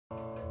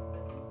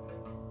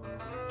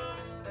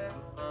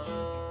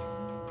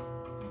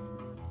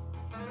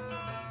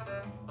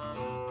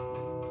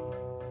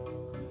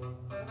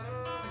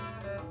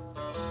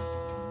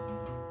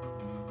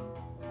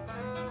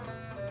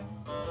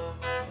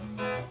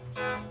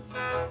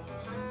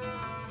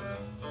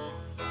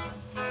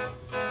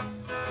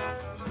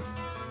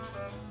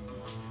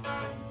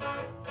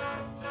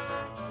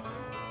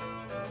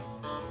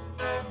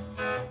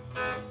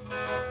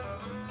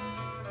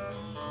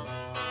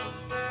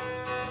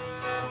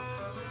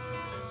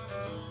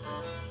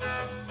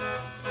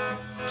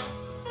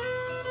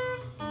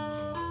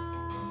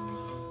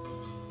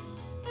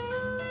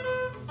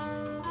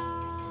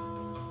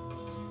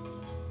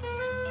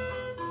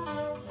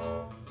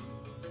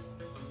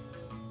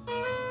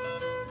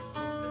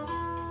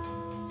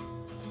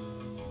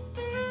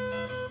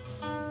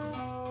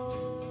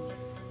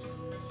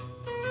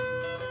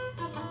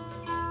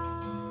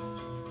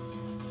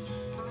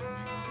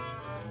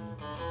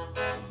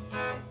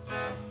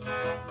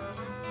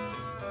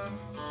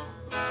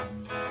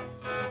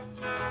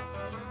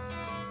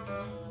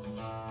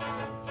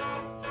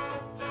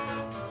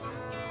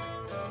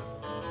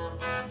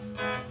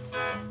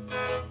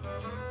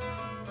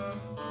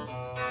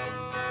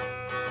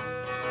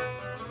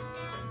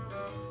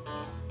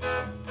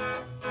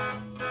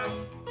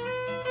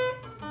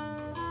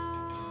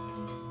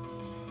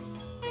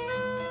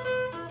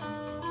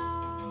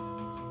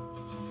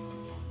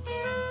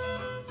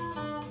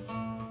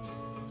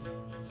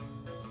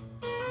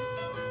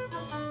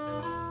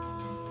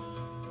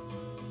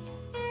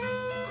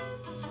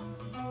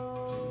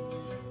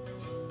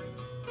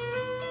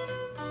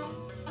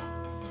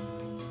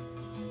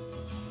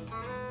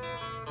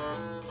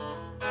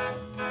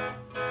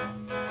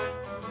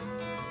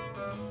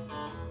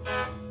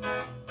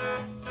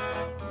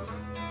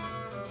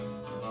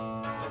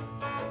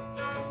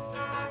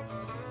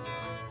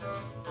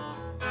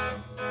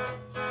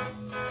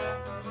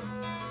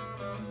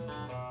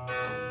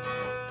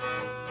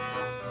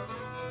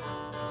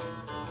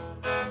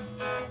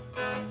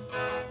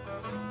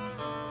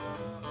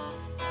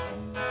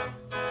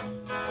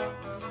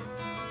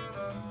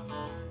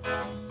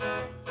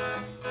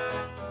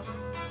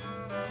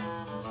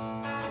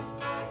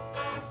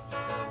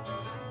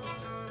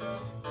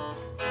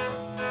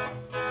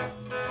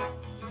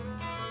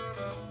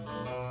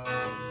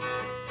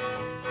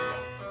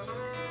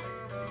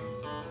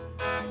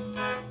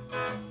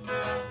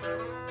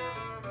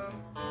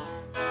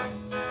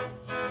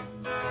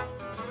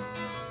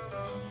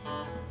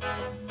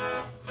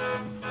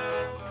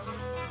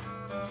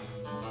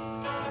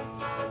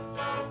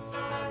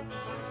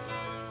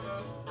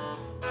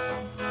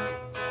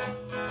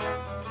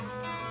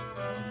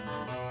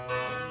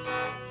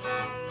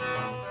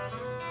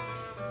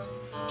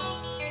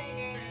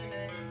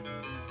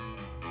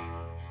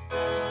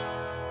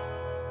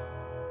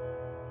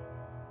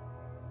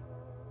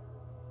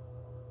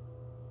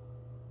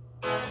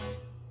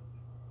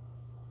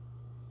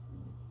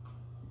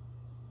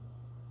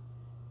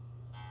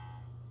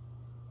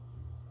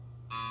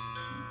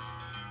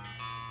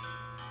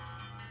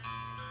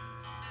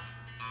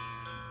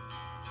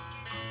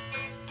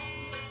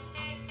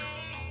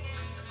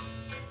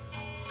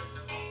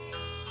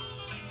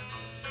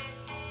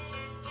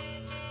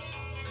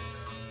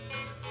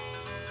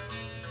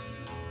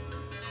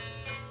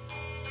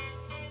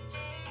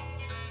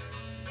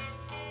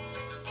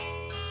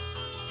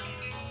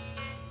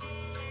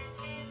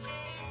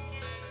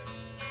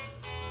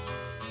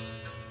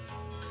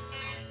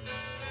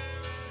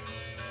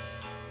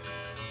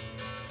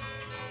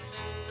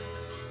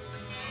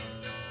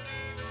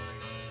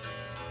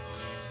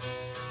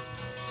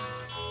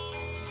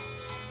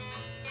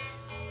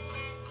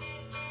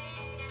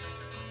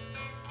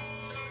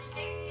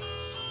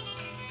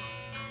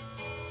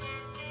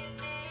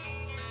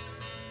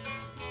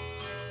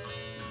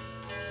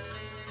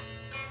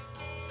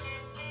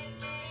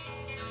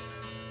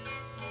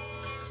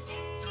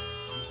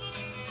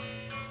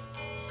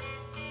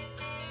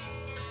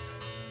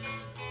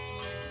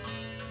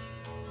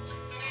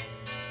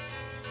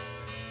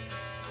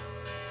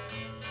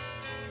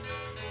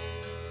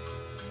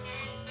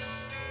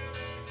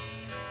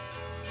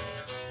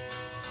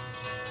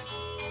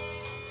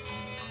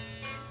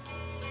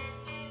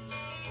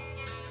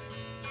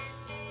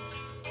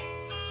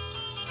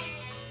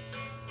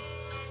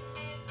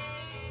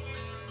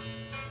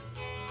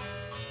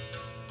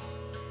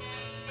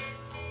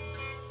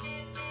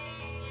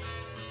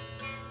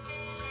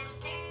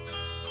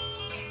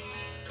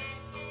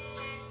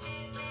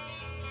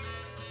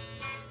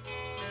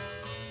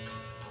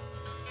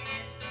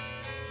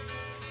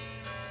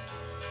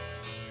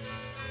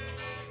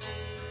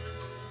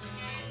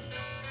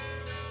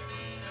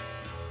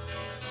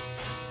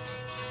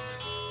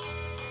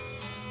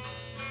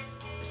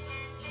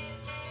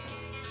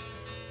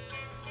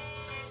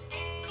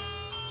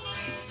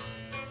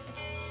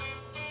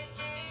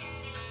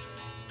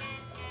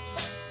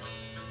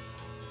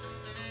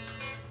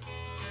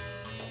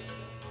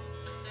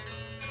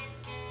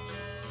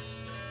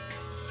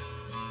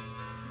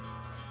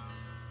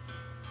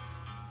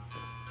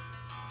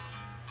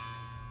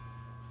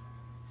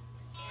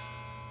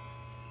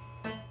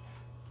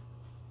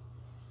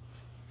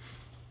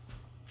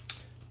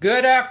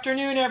Good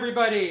afternoon,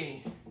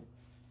 everybody.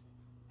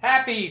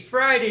 Happy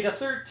Friday the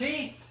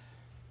 13th.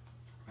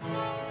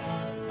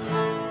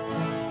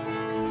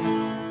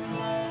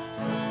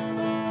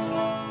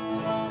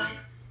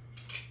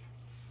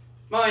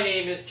 My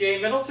name is Jay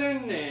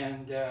Middleton,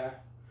 and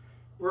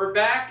we're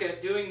back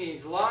at doing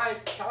these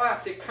live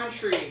classic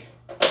country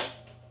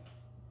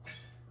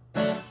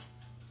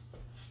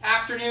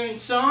afternoon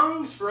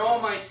songs for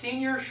all my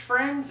seniors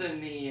friends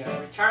in the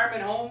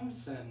retirement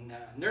homes and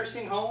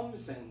nursing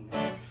homes and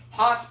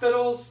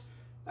hospitals.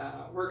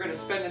 We're going to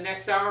spend the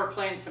next hour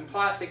playing some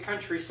classic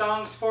country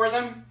songs for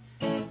them.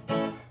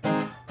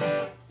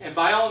 And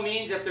by all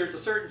means, if there's a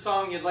certain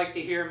song you'd like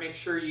to hear, make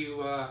sure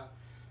you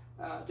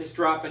just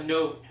drop a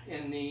note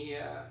in the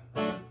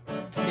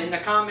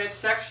comment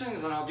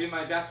sections, and I'll do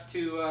my best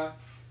to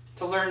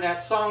learn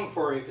that song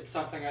for you if it's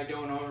something I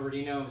don't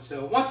already know.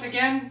 So once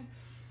again,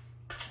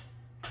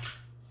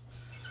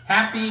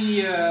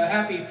 happy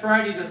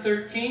Friday the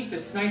 13th.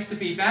 It's nice to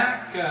be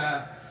back.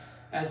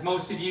 As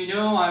most of you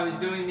know, I was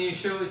doing these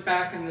shows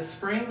back in the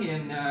spring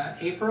in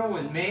April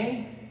and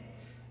May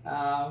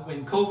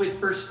when COVID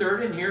first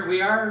started. And here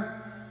we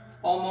are,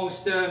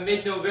 almost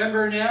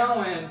mid-November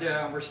now, and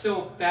we're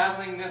still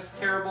battling this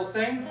terrible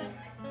thing.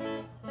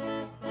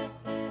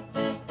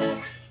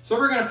 So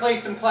we're going to play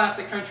some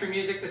classic country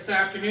music this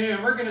afternoon,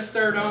 and we're going to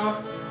start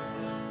off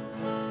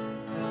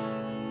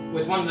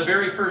with one of the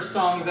very first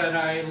songs that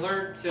I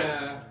learned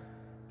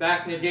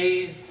back in the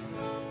days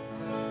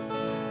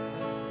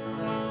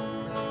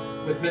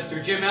with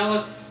Mr. Jim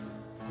Ellis.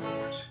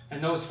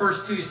 And those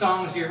first two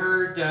songs you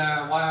heard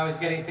while I was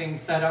getting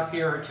things set up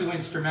here are two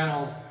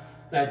instrumentals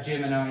that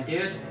Jim and I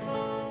did.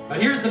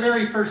 But here's the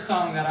very first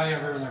song that I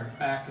ever learned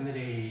back in the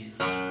days.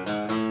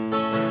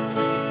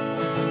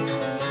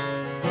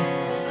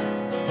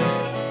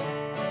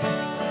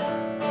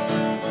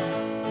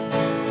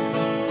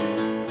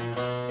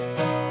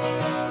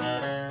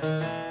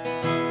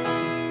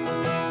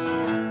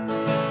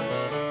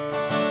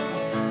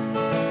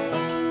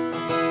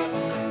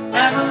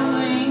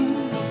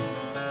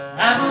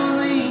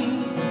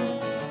 Abilene,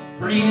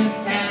 prettiest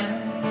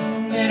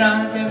town that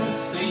I've ever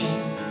seen.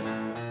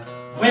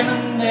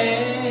 Women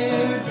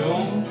there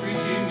don't treat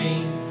you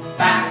mean.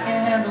 Back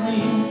in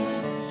Abilene,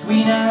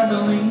 sweet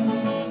Abilene.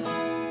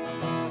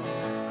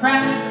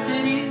 Crowded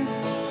cities,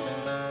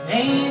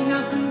 ain't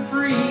nothing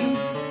free,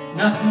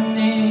 nothing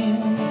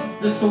in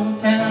this old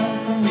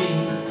town for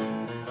me.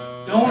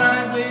 Don't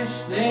I wish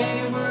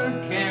they were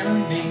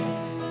carrying me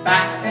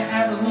back to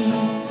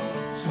Abilene,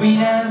 sweet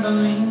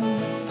Abilene.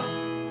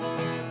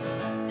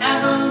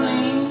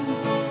 Abilene,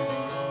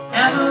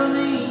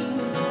 Abilene,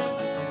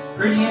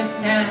 prettiest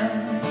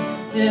town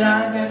that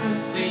I've ever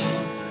seen.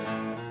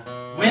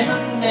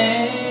 Women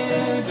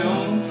there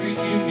don't treat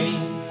you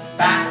mean.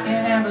 Back in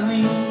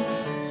Abilene,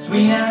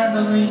 sweet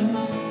Abilene.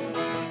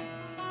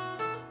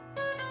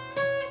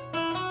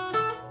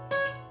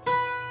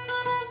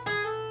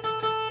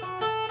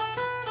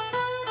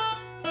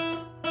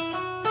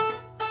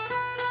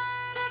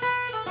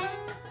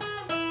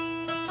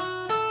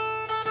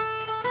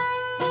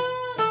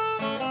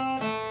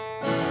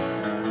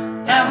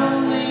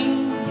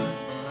 Abilene,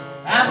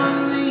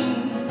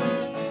 Abilene,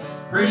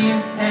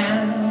 prettiest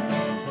town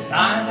that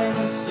I've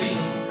ever seen.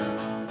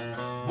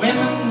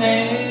 Women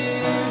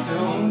there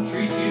don't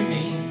treat you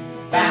mean.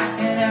 Back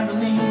in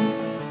Abilene,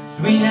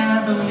 sweet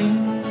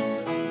Abilene.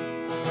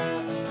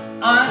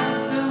 I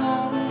sit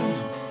alone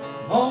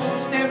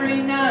most every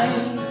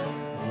night,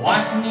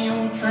 watching the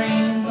old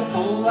trains a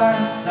pull out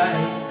of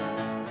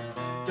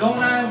sight. Don't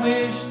I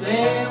wish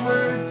they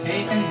were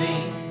taking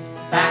me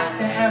back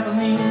to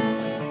Abilene,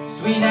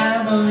 sweet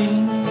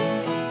Abilene.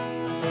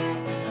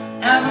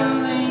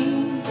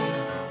 Abilene,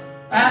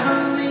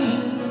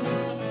 Abilene,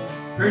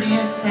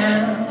 prettiest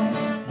town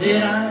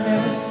that I've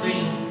ever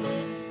seen.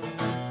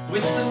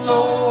 Wish the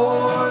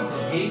Lord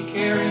that He'd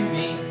carry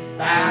me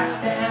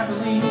back to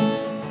Abilene,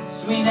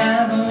 sweet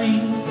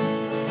Abilene.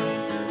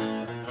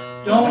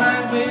 Don't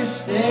I wish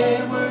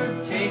they were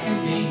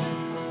taking me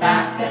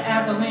back to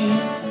Abilene,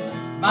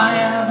 my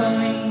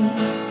Abilene.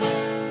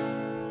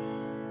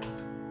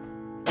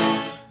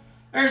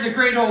 There's a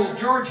great old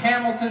George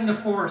Hamilton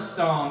IV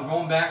song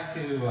going back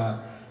to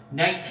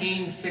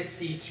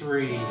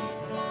 1963.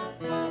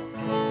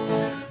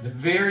 The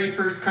very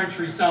first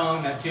country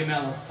song that Jim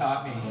Ellis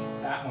taught me.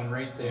 That one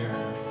right there.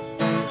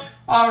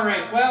 All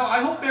right, well,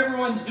 I hope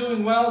everyone's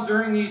doing well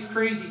during these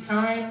crazy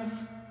times.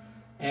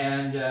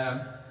 And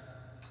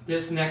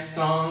this next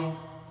song,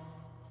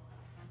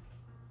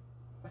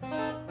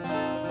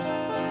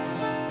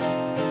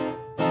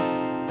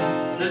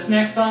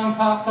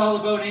 talks all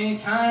about any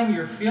time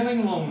you're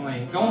feeling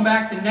lonely. Going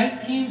back to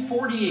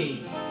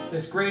 1948,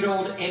 this great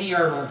old Annie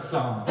Arnold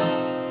song.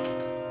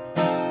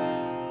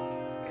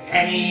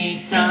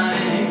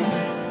 Anytime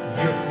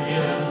you're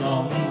feeling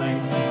lonely,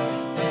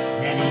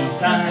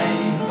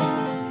 anytime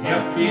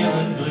you're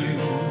feeling blue,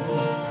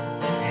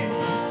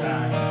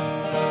 anytime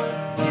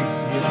you're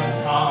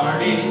feeling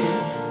hearted,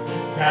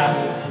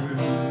 that'll prove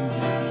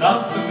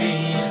love for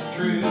me is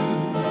true.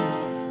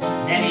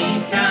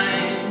 Anytime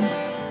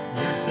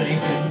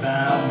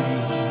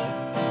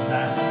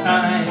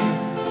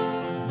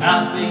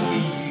I'll think of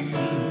you.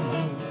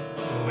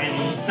 So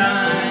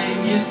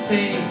anytime you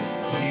say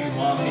you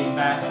want me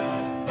back,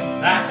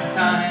 that's the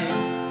time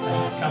that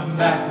I'll come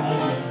back home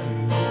to you.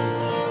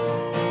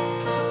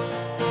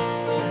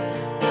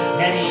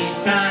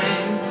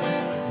 Anytime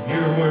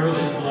your world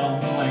is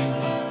lonely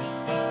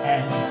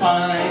and you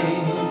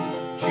find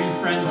true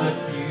friends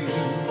with you,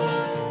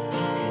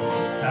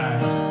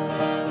 anytime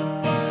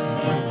you see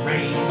a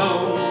rainbow,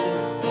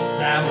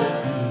 that will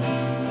be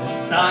a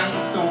sign the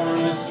storm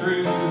is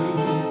through.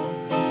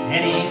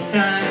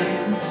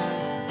 Anytime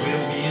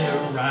will be the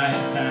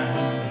right time.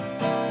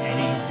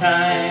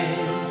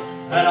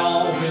 Anytime that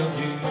all will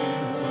do.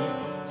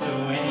 So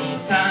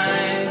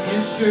anytime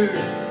you're sure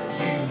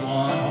you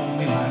want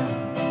only mine,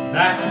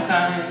 that's the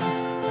time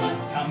I'll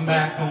come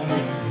back home to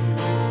you.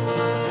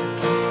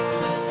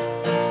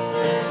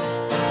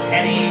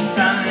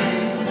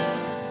 Anytime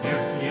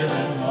you're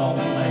feeling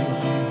lonely,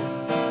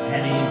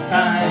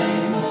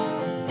 anytime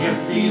you're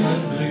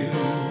feeling blue,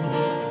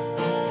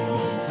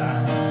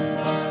 anytime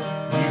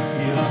you're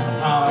feeling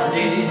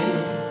hearted,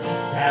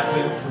 that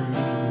will prove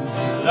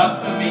your love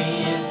for me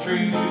is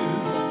true.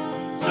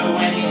 So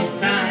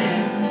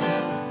anytime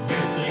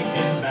you're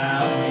thinking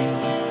about me,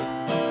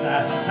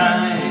 that's the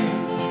time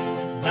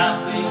I'll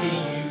think of you.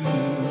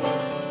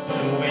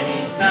 So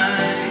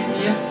anytime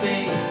you say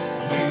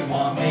you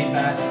want me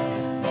back,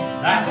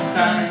 that's the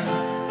time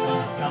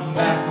I'll come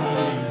back home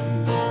to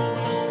you.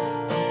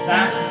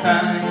 That's the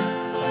time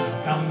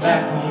I'll come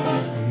back home to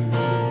you.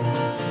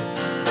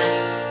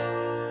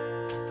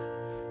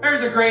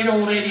 There's a great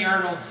old Eddie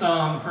Arnold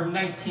song from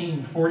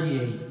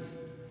 1948.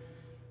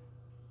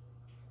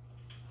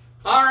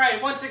 All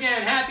right, once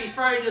again, happy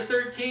Friday the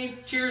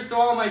 13th. Cheers to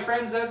all my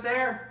friends out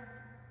there.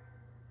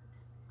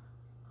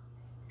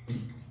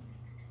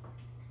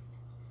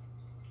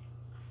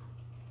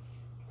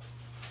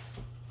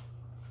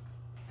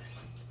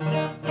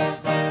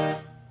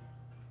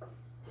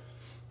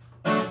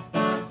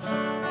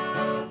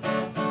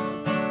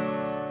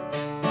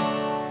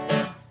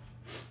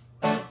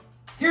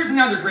 Here's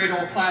another great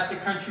old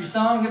classic country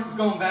song. This is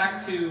going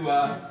back to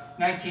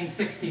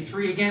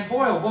 1963 again.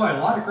 Boy, oh boy, a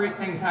lot of great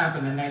things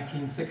happened in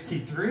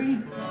 1963.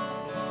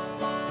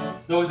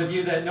 Those of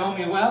you that know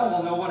me well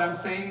will know what I'm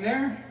saying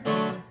there.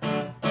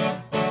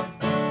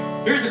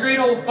 Here's a great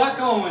old Buck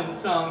Owens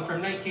song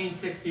from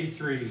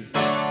 1963.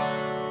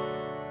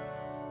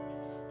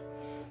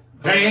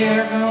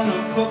 They're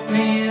gonna put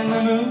me in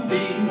the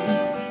movies.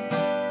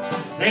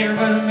 They're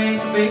gonna make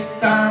a big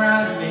star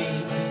out of me.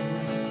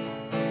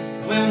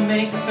 We'll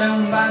make a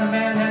film about a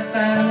man that's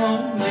sad and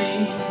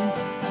lonely.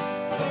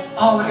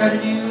 All I gotta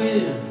do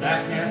is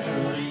act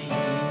naturally.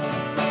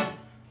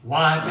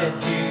 Why, I bet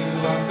you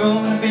I'm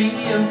gonna be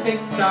a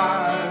big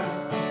star.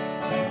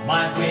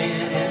 Might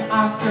win an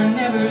Oscar,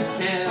 never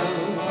tell.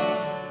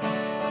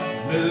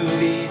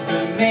 Movies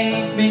could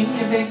make me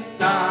a big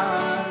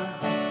star.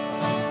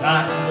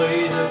 I can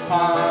play the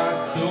part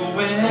so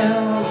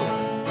well.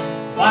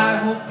 Why, I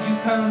hope you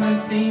come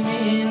and see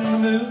me in the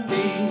movies.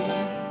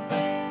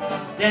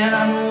 Then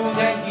I know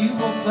that you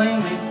will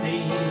plainly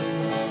see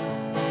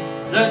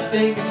the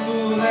biggest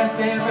fool that's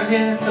ever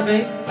hit the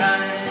big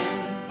time.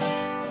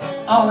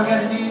 All I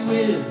gotta do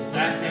is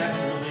act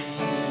naturally.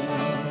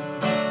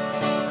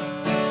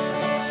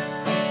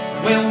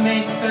 We'll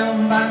make a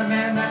film about a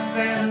man that's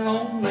sad and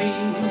lonely,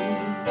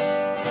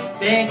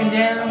 begging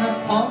down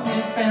upon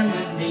his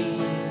bended knees.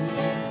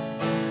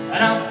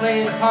 And I'll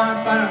play the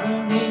part, but I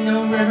won't need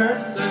no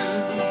rehearsal.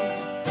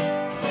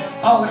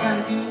 All I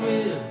gotta do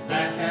is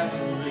act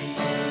naturally.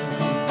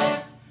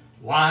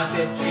 Why, I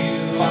bet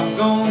you I'm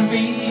gonna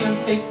be a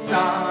big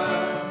star.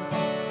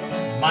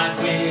 Might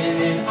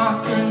win an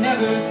Oscar,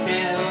 never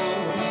tell.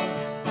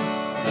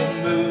 The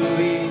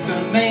movie's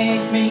gonna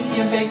make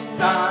me a big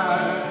star.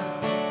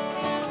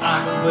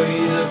 I can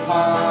play the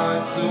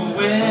part so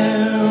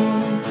well.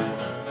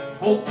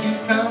 Hope you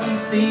come and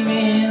see me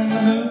in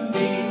the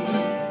movies.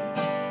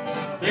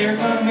 They're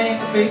gonna make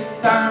a big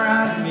star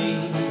out of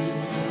me.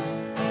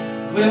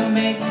 We'll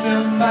make a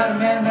film about a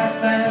man that's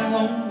sad and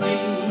lonely.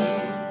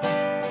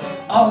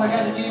 All I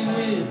gotta do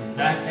is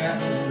act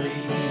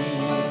naturally.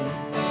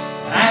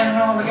 And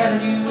all I gotta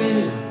do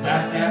is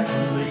act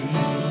naturally.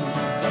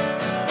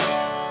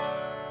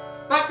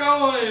 Buck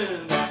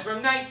Owens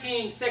from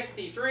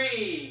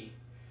 1963.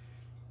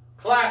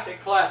 Classic,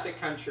 classic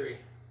country.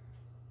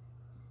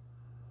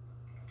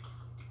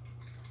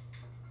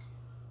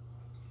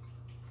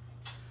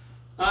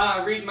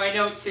 Read my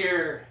notes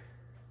here.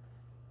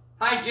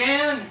 Hi,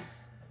 Jan.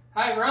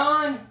 Hi,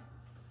 Ron.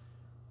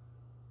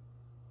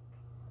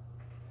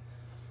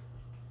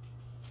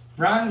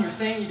 Ron, you're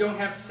saying you don't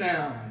have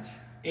sound.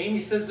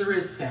 Amy says there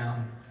is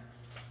sound.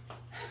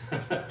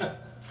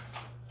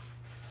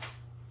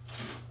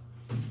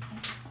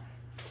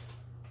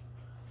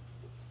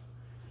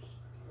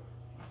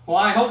 Well,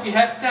 I hope you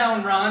have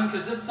sound, Ron,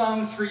 because this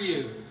song's for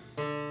you.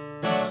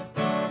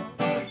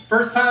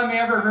 First time I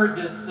ever heard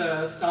this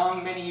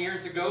song many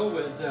years ago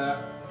was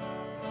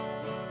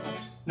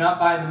Not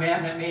by the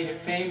man that made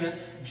it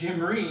famous,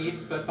 Jim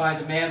Reeves, but by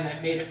the man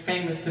that made it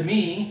famous to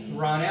me,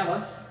 Ron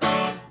Ellis.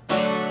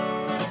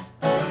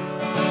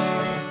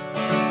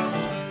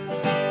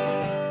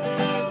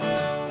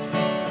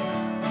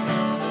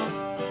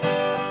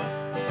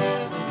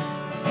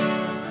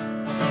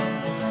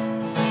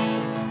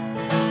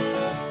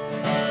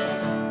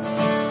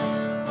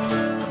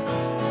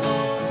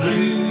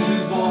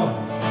 Blue boy,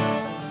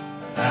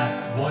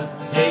 that's what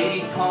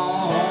they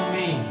call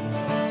me,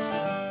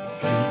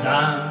 'cause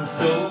I'm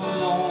so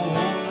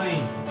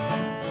lonely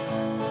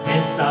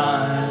since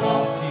I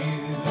lost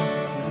you.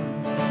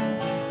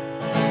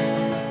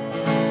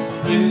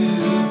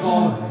 Blue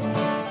boy,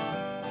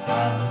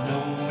 I'm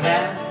known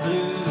as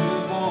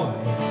Blue boy,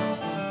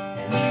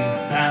 and you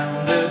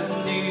found a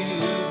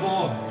new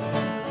boy,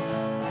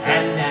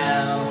 and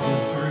now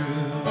we're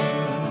through.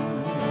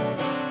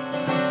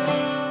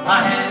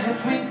 I had a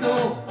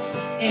twinkle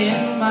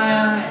in my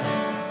eye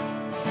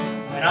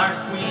when our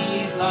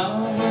sweet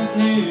love was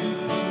new,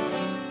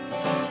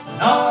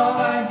 and all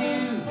I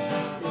do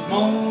is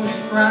moan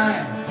and cry,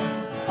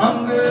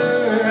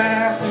 hunger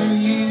after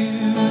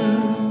you.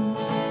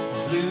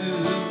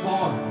 Blue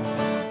boy,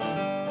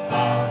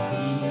 I'll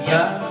be a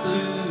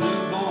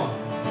blue boy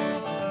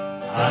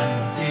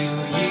until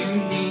you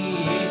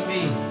need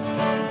me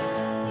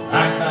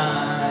like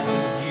I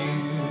need you.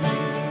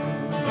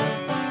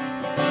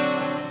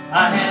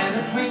 I had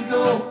a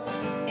twinkle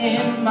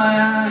in my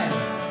eye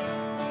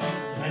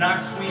when our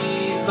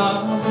sweet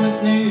love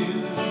was new.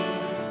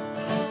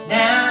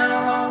 Now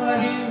all I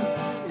do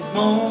is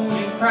moan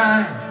and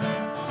cry,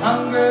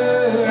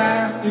 hunger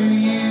after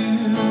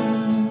you.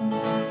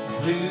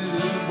 Blue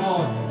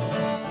boy,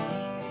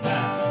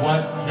 that's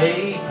what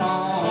they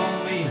call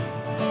me,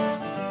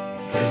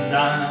 'cause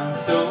I'm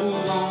so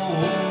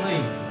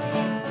lonely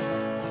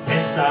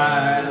since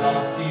I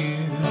lost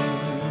you.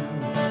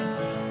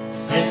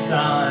 Since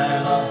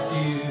I lost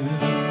you.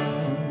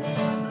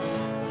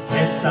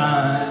 Since I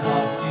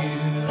lost you.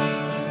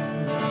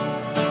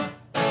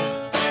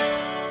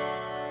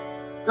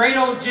 Great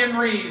old Jim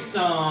Reeves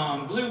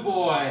song, Blue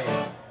Boy.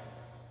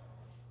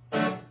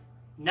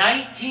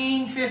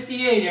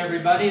 1958,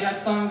 everybody. That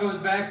song goes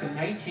back to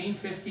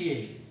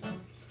 1958.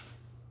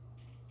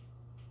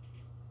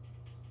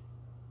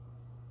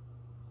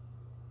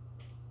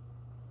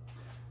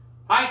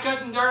 Hi,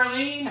 Cousin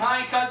Darlene.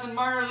 Hi, Cousin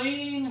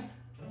Marlene.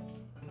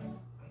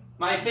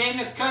 My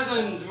famous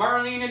cousins,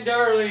 Marlene and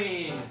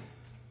Darlene.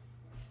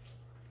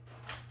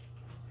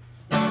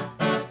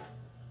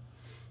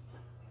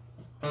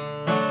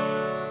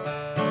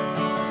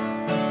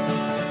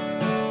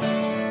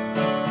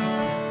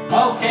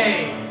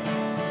 Okay.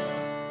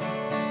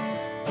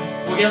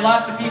 We'll get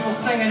lots of people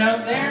singing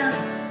out there.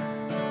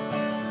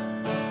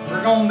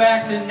 We're going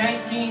back to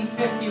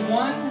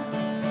 1951.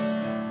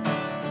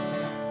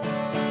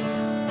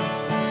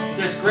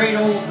 This great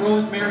old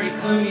Rosemary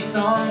Clooney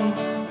song.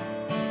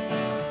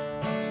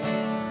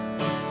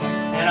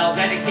 And I'll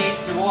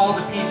dedicate to all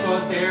the people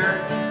out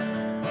there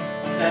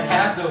that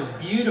have those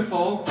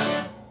beautiful,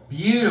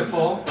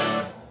 beautiful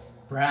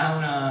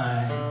brown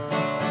eyes.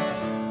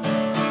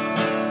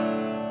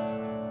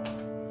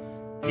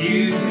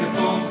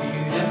 Beautiful,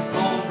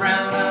 beautiful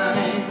brown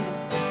eyes.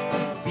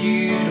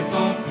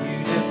 Beautiful,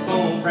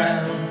 beautiful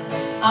brown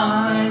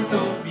eyes.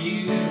 Oh,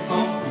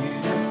 beautiful,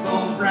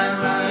 beautiful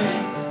brown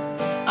eyes.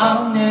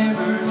 I'll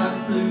never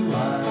love blue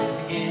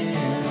eyes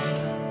again.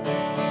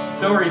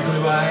 Sorry,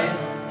 blue eyes.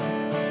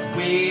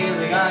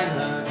 Willie, I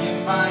love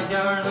you, my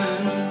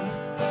darling.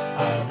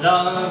 I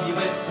love you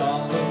with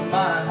all of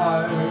my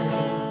heart.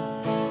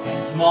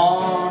 And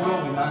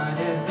tomorrow we might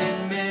have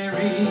been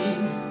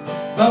married,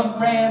 but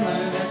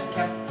Rambling has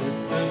kept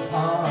us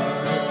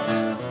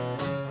apart.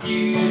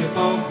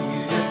 Beautiful,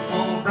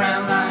 beautiful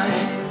brown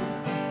eyes.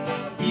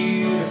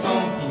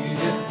 Beautiful,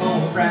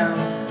 beautiful brown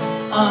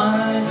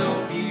eyes.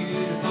 Oh,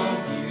 beautiful,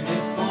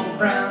 beautiful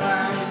brown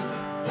eyes.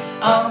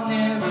 I'll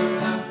never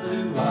love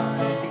blue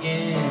eyes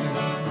again.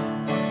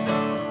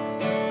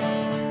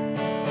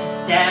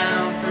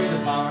 Down through the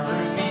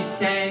barroom he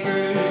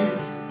staggered,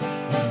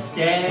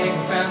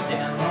 fell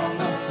down on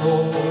the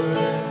floor.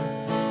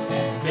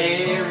 And the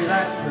very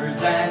last word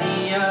that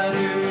he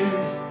uttered,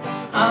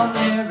 I'll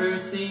never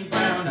see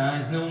brown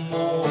eyes no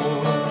more.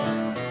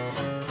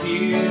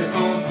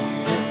 Beautiful,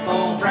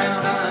 beautiful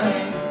brown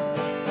eyes.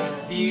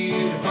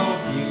 Beautiful,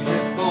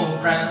 beautiful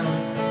brown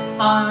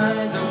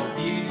eyes. Oh,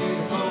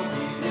 beautiful,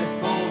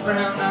 beautiful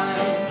brown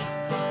eyes.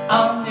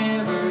 I'll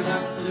never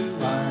love blue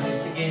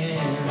eyes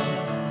again.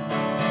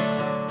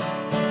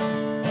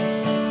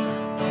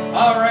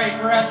 Alright,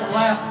 we're at the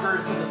last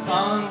verse of the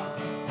song,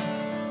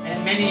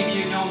 and many of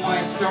you know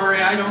my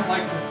story. I don't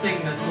like to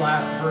sing this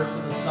last verse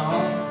of the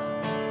song,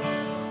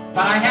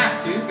 but I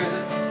have to because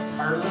it's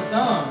part of the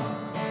song.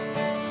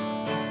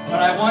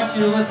 But I want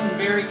you to listen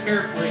very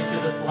carefully to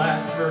this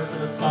last verse of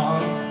the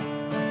song,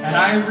 and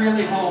I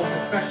really hope,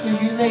 especially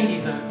you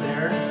ladies out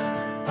there,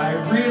 I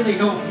really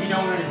hope you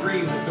don't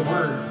agree with the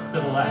words to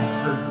the last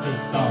verse of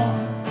this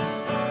song.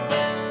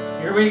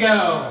 Here we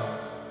go.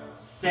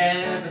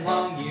 7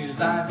 long years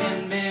I've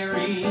been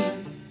married.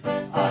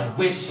 I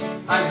wish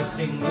I was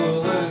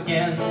single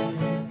again,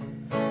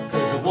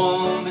 'cause a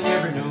woman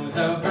never knows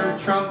of her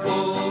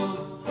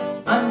troubles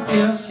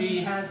until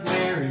she has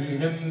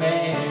married a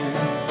man.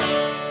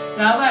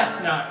 Now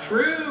that's not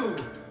true.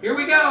 Here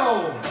we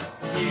go.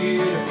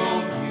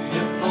 Beautiful,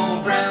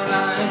 beautiful brown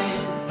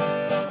eyes.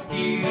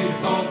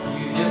 Beautiful,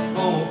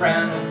 beautiful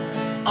brown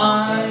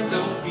eyes.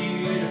 Oh,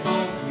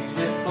 beautiful,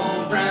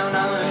 beautiful brown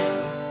eyes.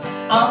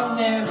 I'll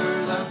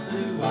never love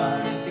blue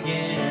eyes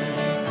again.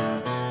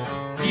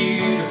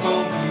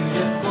 Beautiful,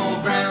 beautiful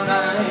brown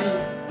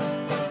eyes.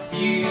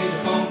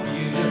 Beautiful,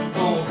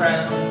 beautiful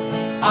brown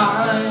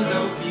eyes.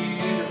 Oh,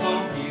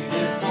 beautiful,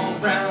 beautiful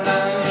brown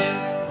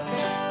eyes.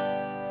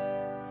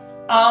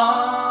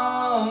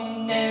 I'll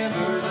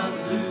never love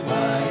blue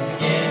eyes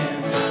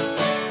again.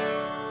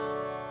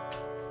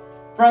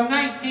 From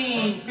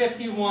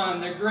 1951,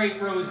 the great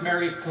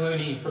Rosemary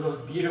Clooney for those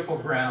beautiful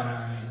brown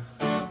eyes.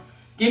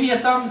 Give me a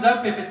thumbs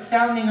up if it's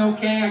sounding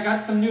okay. I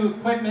got some new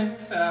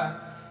equipment that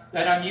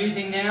I'm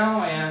using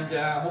now, and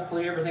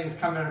hopefully everything's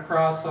coming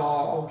across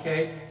all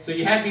okay. So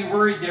you had me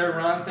worried there,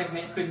 Ron, thinking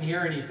that you couldn't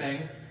hear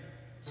anything.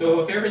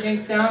 So if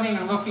everything's sounding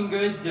and looking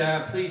good,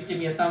 please give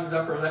me a thumbs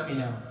up or let me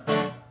know.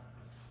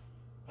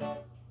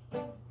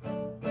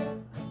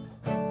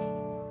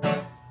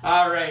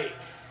 All right.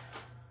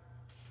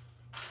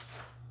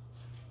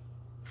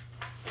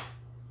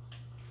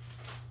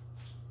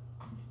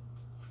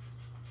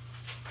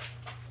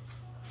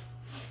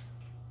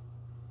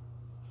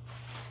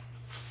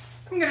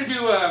 I'm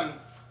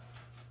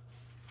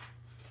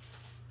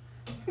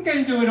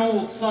gonna do an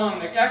old song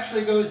that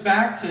actually goes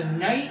back to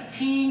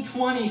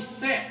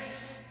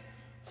 1926.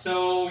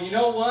 So you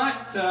know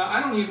what? I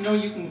don't even know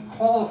you can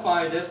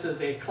qualify this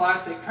as a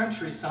classic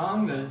country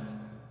song.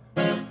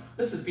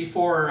 This is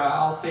before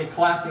I'll say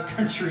classic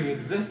country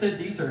existed.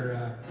 These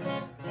are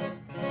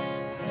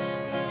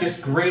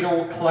just great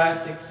old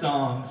classic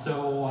songs.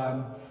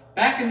 So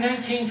back in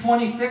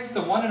 1926,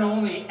 the one and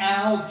only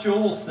Al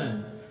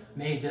Jolson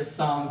made this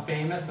song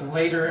famous, and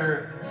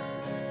later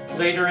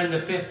in the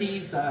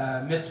 50s,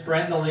 Miss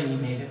Brenda Lee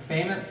made it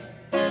famous.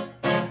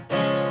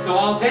 So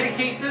I'll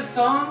dedicate this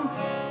song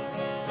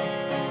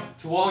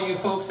to all you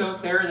folks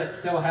out there that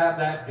still have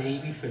that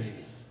baby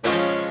face.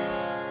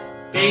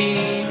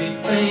 Baby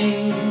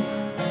face,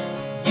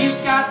 you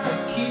got the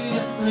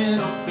cutest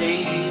little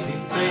baby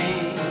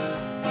face.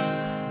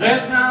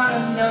 There's not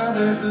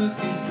another who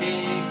can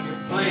take your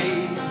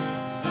place.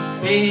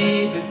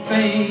 Baby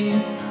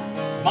face,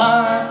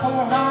 my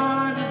poor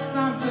heart is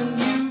thumping.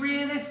 You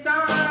really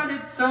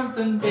started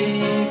something,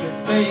 baby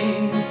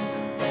face.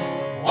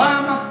 Oh,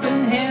 I'm up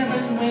in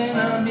heaven when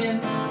I'm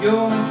in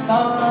your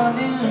fond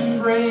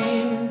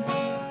embrace.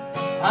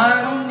 I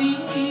don't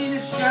need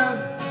to shout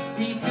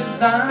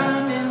because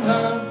I'm in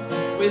love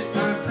with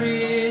my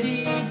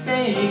pretty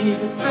baby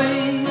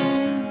face.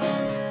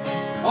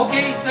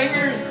 Okay,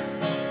 singers.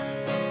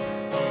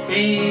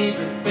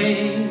 Baby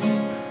face,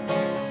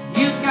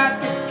 you got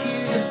the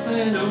cutest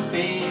little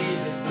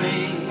baby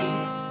face.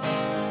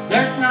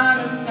 There's not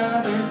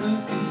another who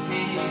can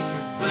take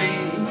your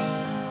place.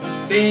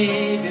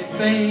 Baby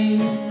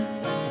face,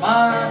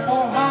 my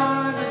poor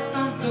heart is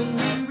thumping.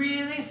 You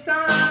really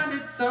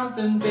started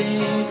something,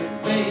 baby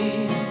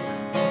face.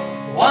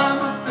 Oh, I'm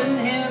up in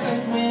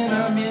heaven when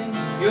I'm in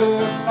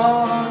your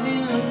fond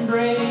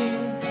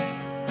embrace.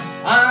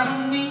 I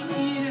don't need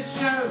to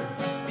show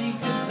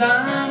because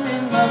I'm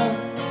in love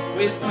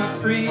with my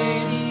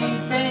pretty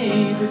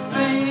baby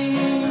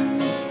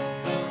face.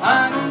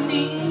 I don't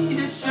need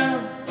to show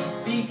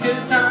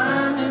because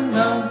I'm in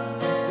love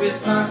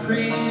with my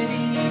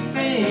pretty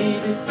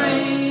baby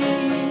face.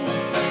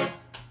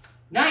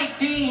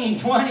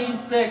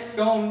 1926,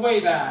 going way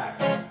back.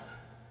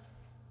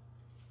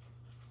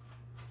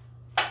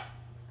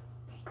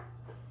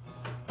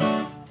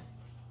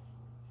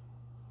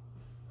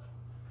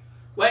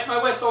 Wet my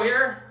whistle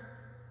here.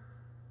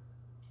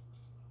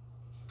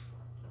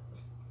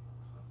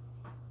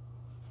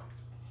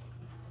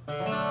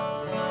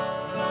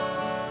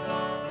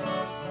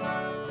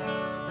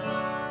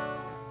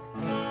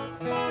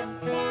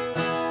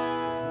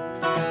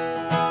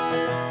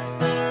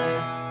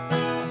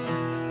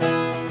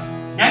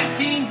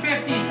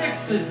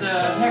 Is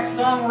the next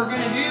song we're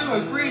going to do,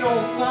 a great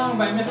old song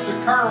by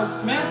Mr. Carl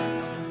Smith.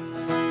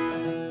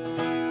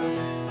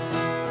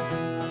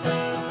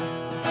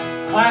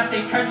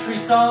 Classic country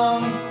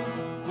song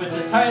with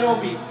the title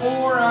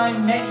Before I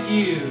Met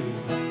You.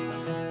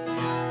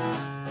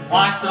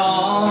 I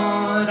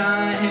thought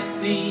I had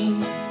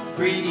seen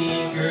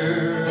pretty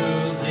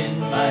girls in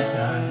my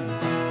time,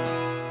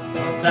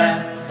 but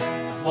that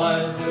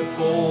was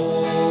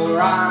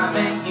before I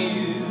met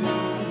you.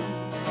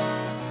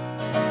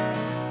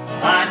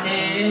 I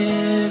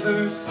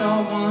never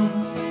saw one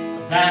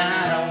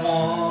that I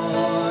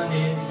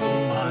wanted for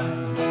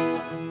mine,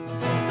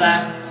 but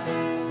that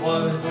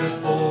was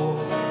before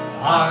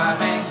I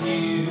met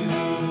you.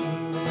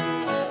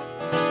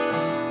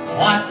 Oh,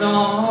 I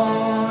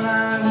thought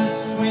I was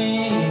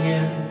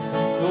swinging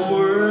the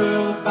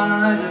world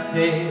by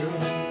tale.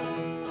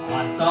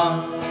 I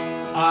thought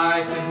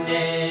I could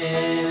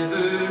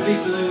never be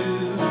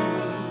blue.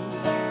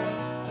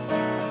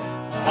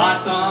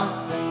 I thought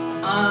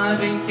I'd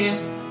been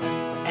kissed,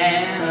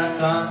 and I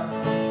thought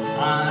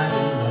I'd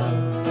been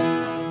loved.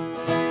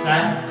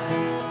 That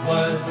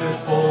was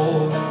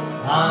before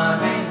I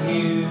met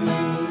you.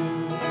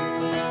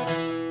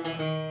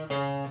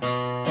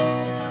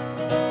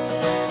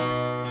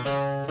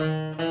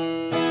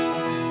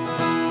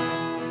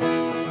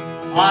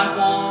 I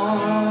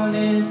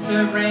wanted to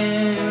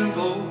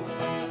ramble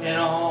and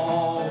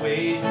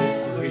always be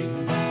free,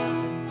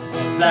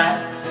 but that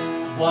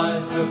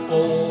was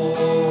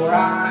before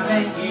I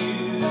met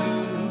you.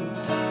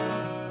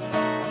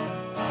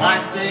 I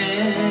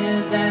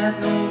said that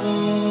no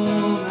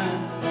woman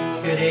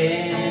could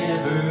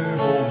ever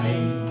hold me,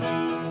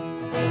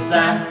 but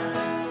that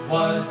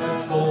was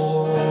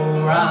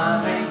before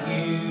I met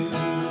you.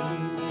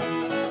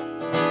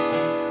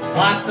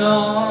 I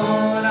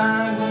thought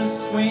I was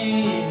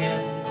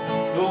swinging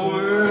the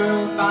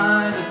world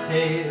by the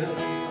tail.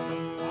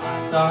 I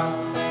thought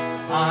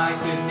I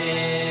could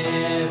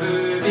never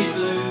be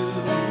blue.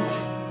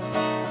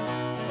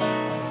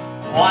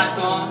 Oh, I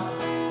thought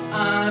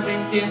I'd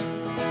been kissed,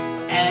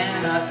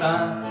 and I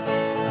thought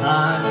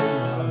I'd been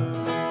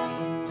loved,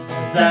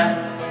 but that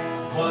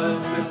was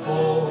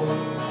before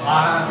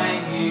I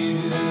met you.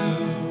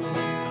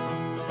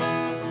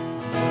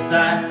 But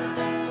that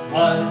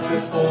was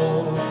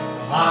before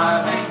I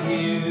met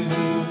you.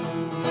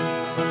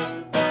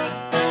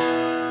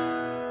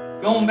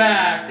 Going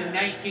back to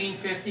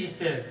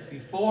 1956,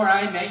 before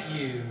I met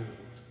you.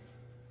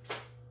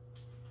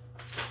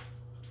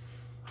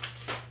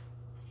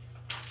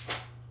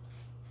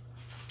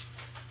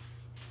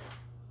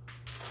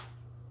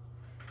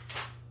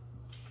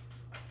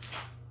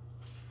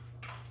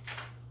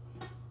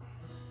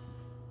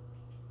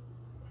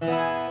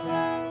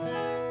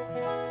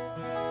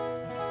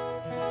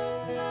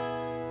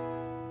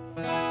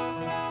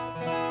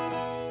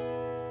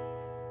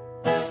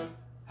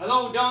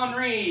 Hello, Don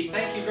Reed.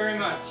 Thank you very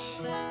much.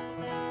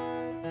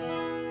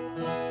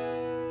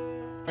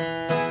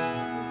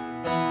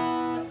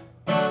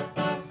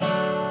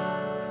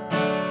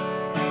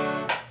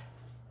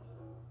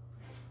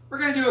 We're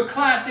going to do a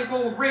classic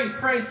old Ray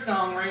Price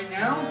song right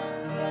now.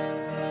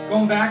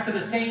 Going back to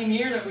the same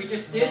year that we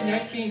just did,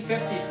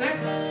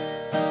 1956.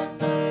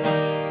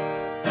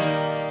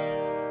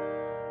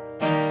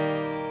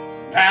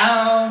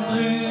 How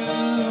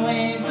blue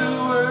ain't the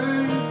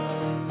word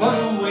for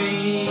the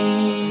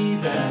way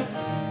that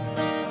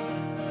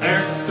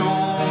there's a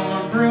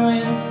storm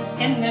brewing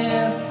in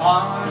this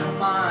heart of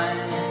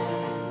mine.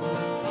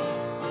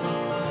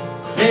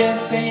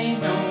 This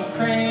ain't no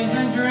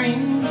crazy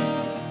dream,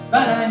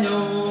 but I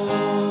know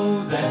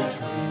that it's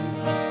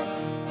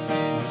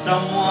real.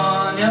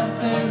 Someone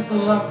else's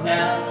love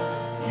now,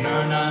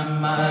 you're not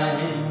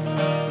mine.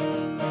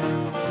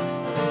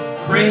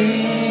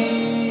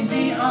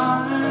 Crazy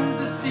arms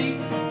that seek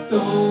to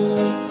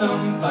hold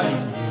somebody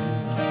new,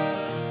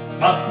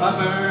 but my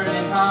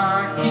burning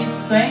heart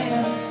keeps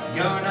saying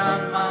you're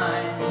not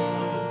mine.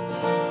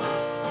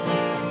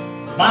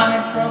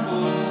 My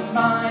troubles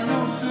mine no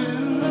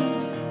soon,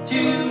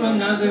 to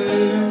another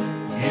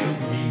you'll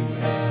be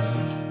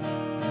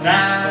wed.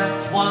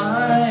 That's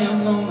why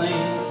I'm lonely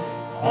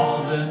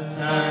all the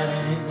time.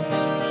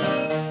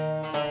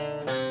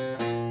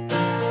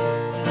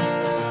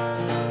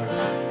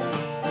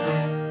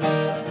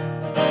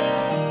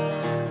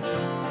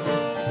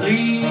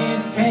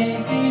 Please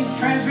take these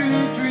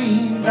treasured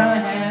dreams I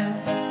had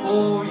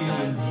for you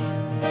and me.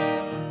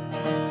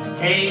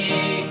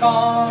 Take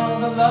all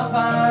the love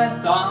I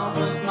thought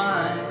was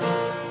mine.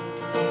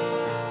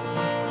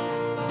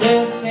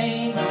 This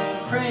ain't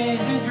no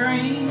crazy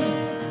dream,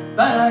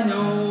 but I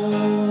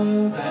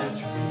know that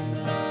it's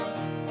real.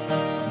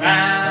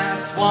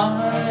 That's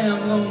why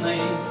I'm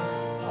lonely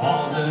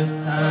all the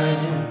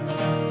time.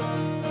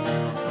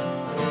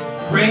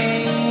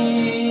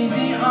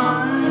 Crazy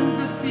arms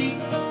that seek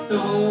to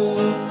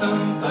hold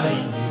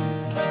somebody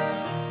new,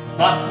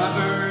 but my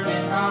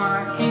burning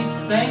heart keeps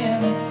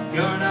saying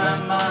you're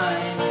not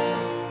mine.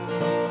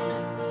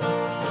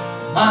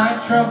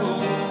 My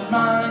troubles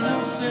mine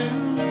no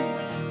soon,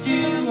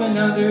 to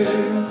another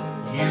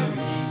you'll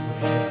be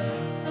wed.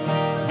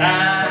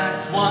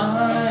 That's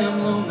why I'm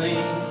lonely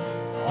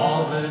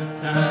all the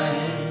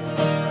time.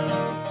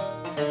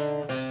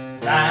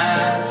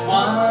 That's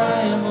why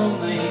I'm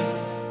lonely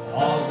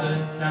all the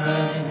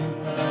time.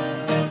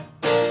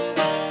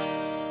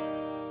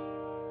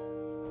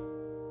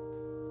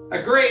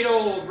 A great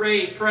old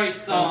Ray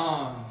Price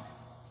song.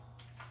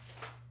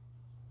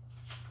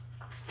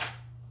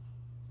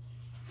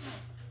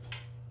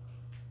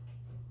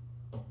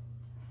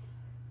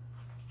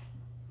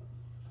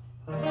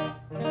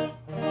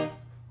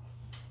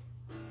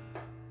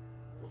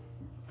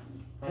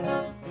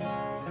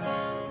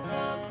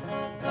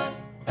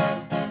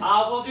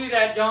 We'll do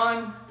that,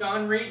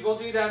 Don Reed. We'll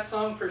do that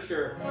song for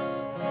sure.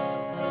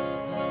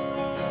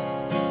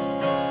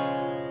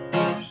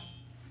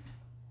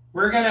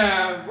 We're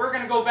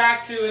gonna go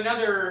back to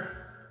another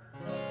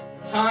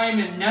time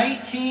in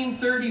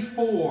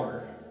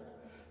 1934.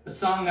 A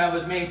song that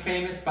was made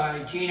famous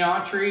by Gene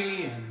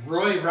Autry and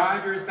Roy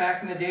Rogers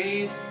back in the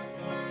days.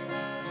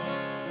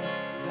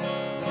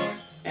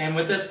 And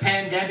with this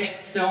pandemic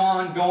still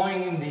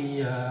ongoing,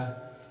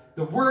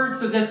 the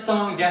words of this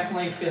song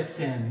definitely fits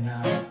in.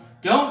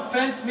 Don't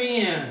fence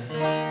me in.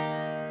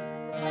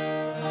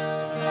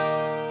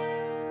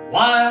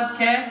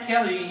 Wildcat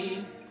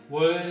Kelly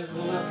was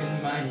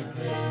looking mighty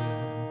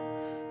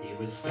pale. He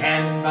was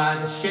standing by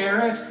the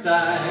sheriff's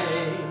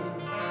side.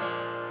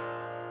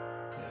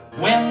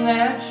 When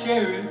that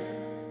sheriff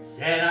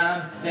said,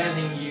 "I'm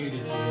sending you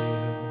to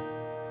jail,"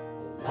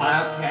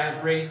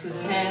 Wildcat raised his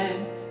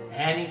head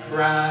and he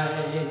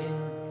cried.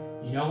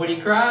 You know what he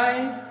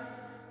cried?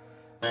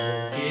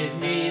 "Oh, give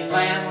me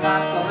land,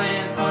 lots of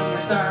land,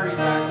 under starry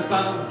skies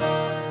above.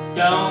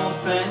 Don't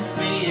fence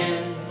me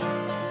in.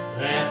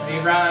 Let me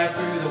ride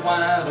through the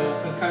wild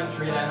open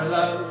country that I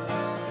love.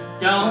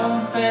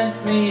 Don't fence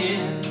me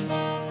in.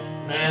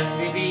 Let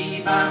me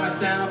be by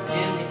myself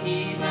in the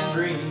evening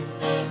breeze.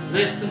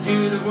 Listen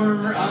to the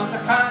murmur of the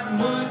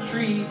cottonwood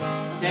trees.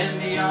 Send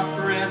me off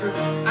forever,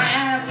 I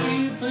ask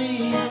you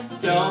please.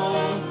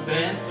 Don't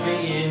fence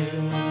me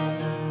in.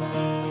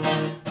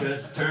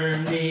 Just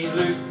turn me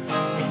loose,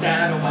 me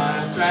saddle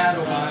my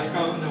straddle bike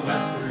on the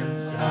western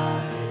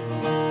side.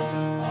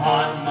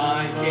 On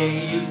my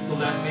cayuse, so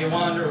let me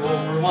wander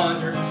over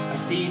wonder. I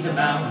see the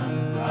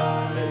mountain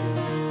rise.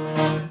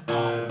 I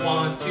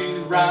want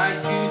to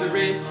ride to the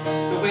ridge,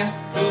 the west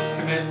coast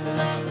commences.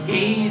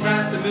 Gaze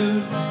at the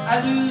moon,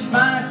 I lose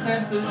my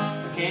senses.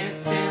 I can't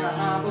stand the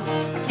hobbles,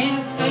 I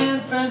can't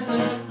stand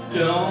fences.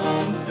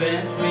 Don't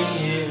fence me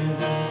in.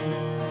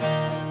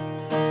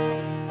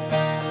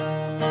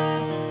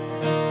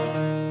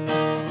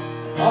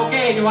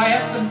 Okay, do I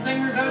have some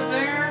singers out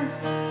there?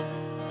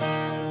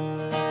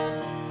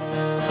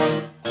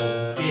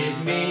 Give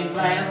me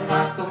land,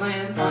 lots of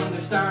land,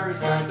 under starry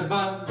skies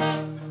above.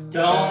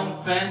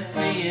 Don't fence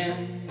me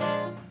in.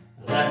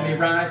 Let me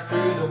ride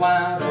through the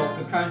wild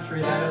open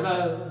country that I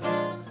love.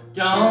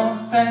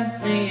 Don't fence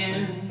me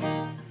in.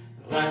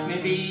 Let me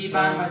be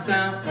by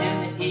myself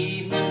in the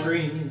evening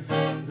breeze.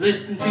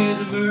 Listen to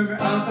the murmur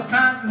of the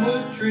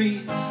cottonwood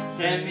trees.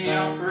 Send me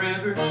off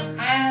forever,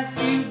 I ask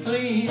you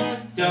please.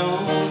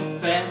 Don't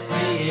fence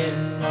me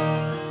in.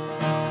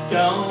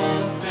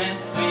 Don't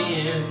fence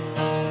me in.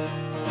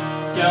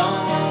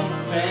 Don't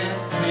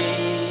fence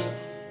me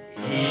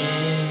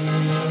in.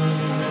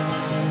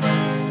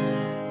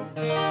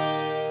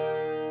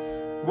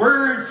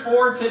 Words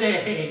for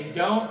today.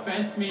 Don't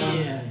fence me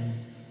in.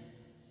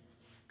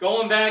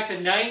 Going back to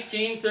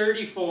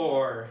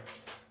 1934.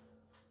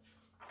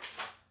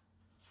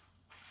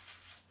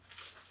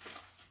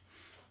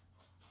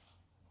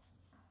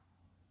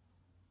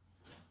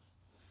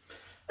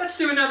 Let's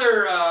do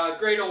another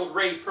great old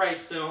Ray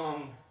Price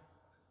song.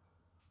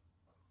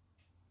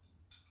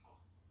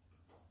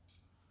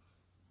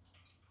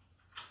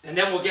 And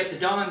then we'll get the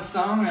Dawn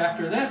song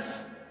after this.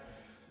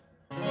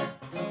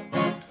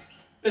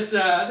 This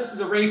is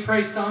a Ray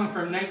Price song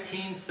from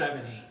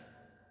 1970.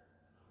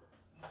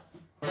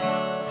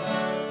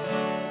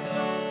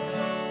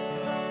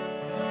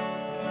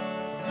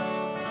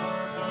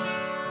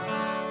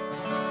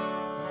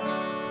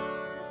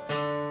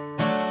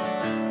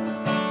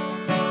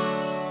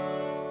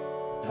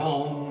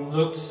 Don't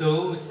look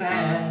so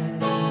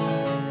sad.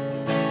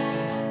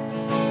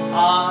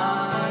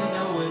 I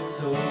know it's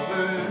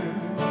over,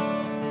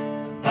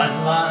 but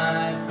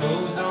life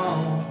goes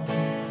on,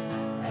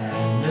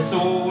 and this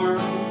old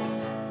world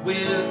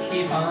will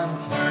keep on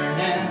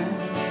turning.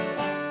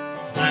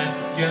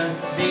 Let's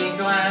just be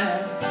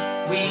glad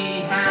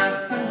we had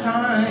some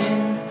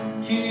time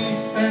to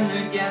spend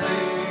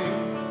together.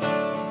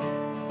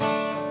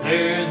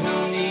 There's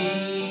no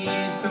need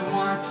to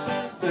watch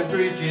the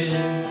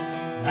bridges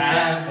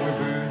that were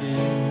burning.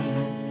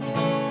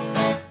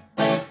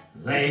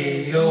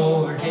 Lay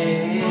your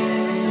head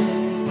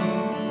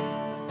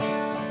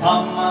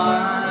on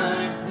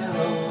my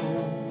pillow.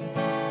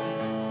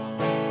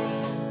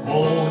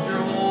 Hold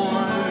your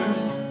warm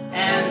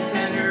and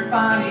tender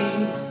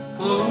body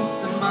close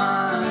to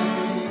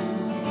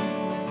mine.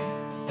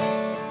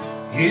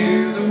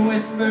 Hear the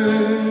whisper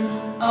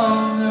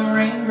of the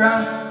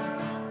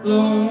raindrops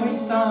blowing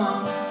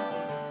soft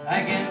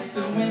against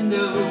the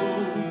window,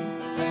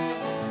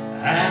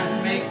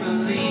 and make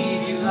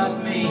believe you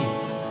love me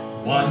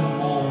one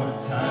more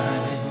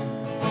time.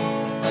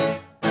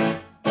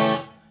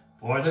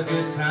 For the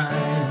good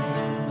times.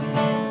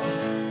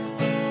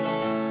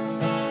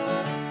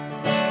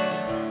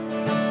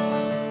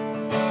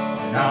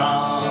 And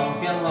I'll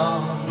be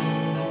along,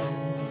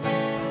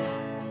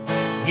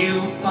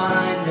 you'll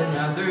find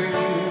another,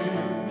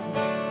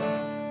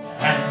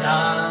 and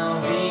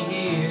I'll be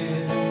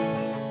here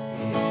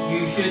if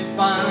you should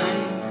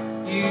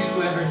find you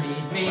ever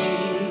need me.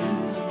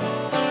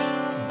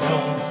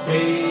 Don't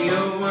say a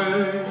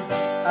word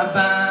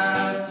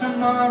about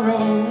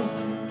tomorrow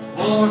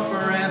or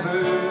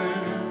forever.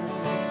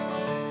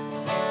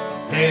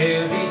 Hey,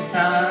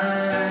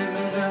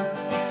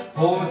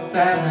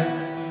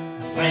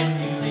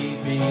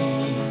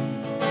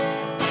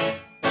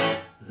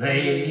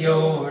 lay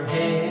your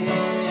head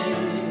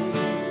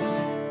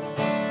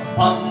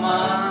upon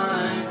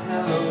my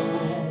pillow,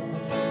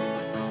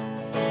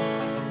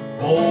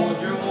 hold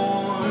your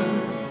warm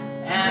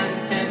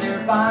and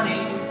tender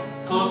body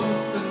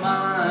close to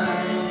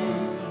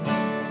mine,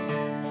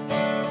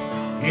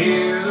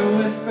 hear the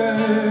whisper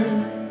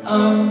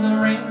of the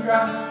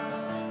raindrops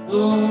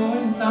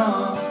blowing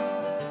soft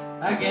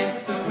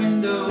against the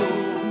window,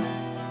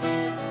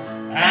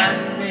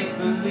 and make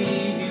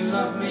believe you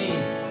love me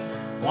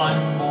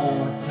one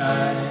more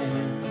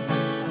time.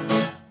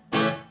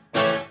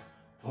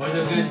 For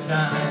the good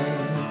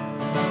times,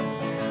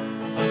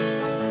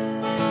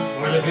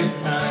 for the good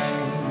times.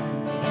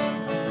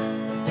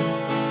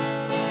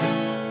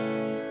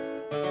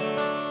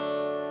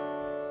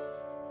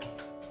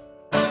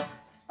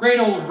 Great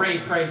old Ray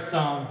Price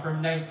song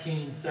from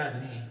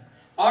 1970.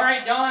 All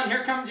right, Don,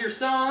 here comes your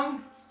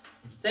song.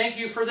 Thank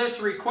you for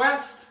this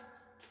request.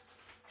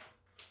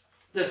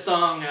 This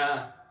song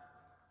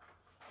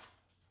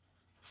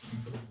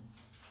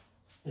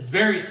is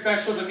very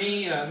special to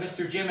me.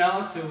 Mr. Jim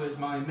Ellis, who was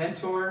my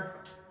mentor,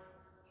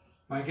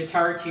 my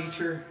guitar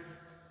teacher,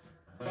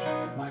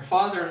 my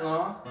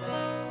father-in-law.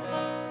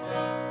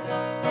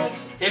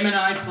 Him and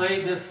I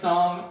played this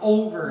song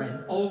over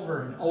and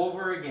over and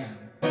over again.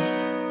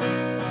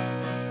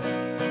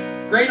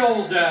 Great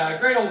old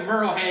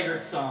Merle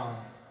Haggard song.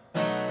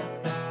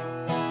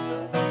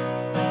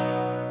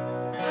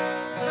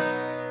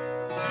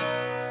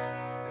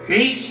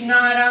 Each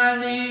night I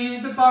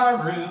leave the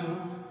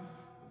barroom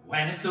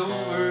when it's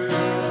over,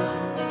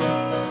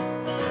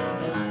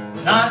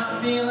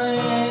 not feeling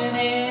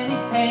any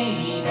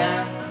pain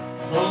at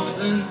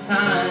closing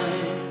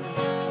time.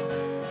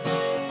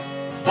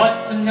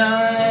 But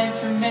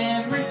tonight your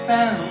memory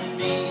found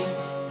me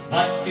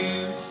much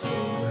too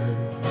sober.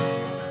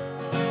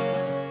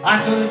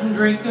 I couldn't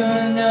drink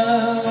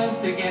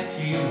enough to get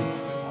you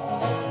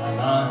off my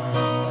mind.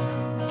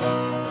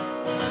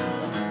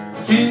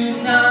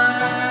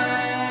 Tonight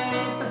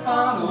the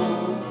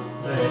bottle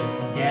let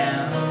me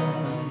down,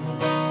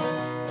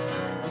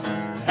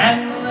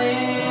 and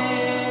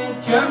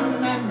let your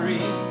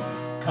memories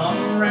come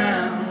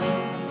around.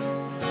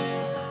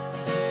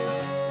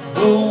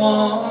 Go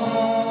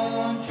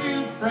on,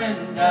 true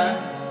friend, I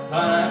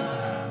found.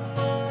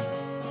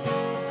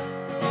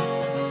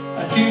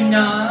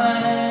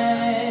 Tonight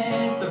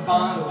the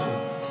bottle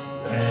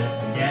let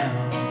me down.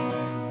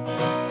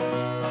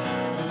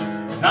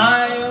 I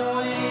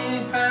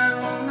always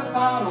found a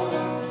bottle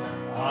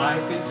I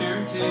could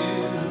turn to,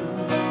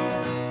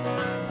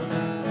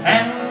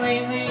 and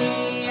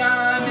lately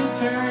I've been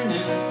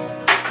turning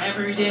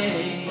every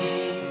day.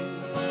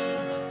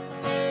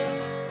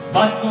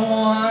 But the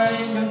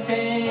wine don't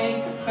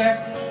take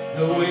effect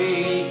the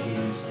way it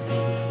used to.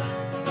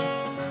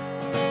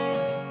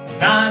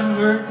 And I'm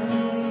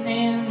working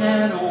in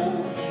that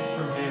old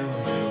familiar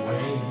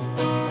way.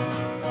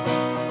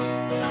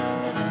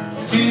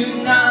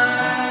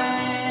 Tonight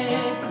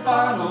the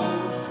bottle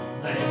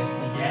let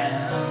me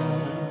down,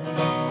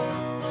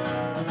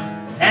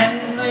 and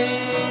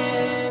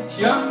let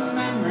your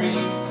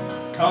memories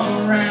come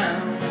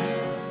around.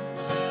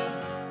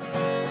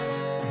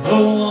 Go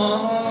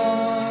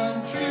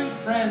on, true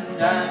friend,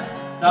 I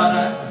thought I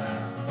found.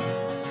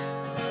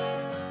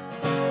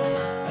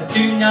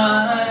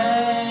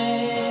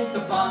 Tonight the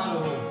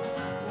bottle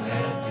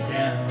let me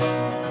down.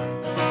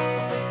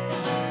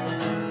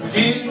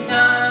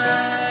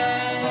 Tonight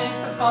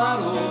the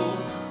bottle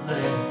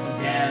let me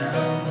down,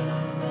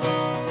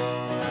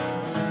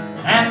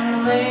 and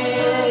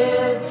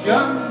let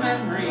your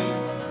memories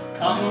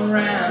come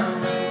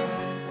around.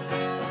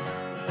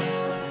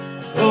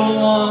 Go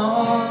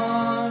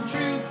on,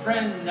 true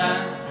friend, I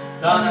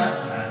thought I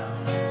found.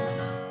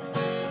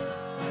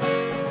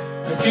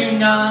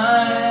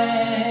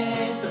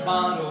 Tonight the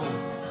bottle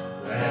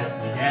let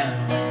me down.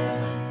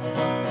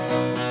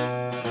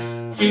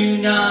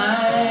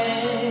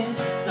 Tonight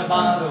the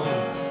bottle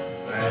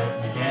let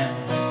me down.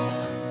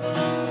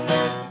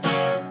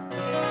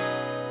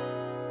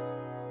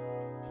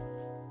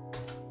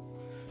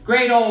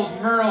 Great old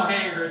Merle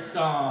Haggard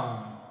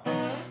song.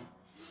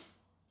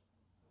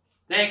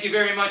 Thank you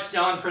very much,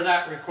 Don, for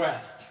that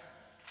request.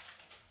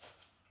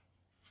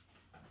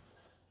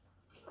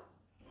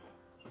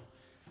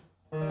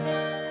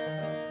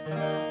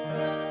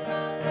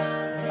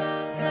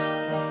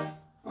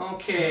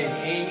 Okay,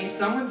 Amy,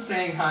 someone's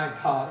saying hi,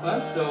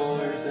 Papa, so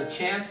there's a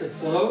chance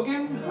it's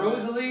Logan,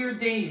 Rosalie, or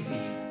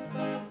Daisy.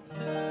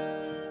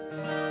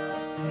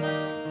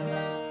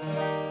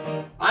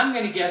 I'm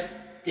going to guess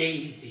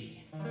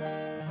Daisy,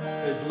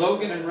 because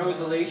Logan and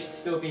Rosalie should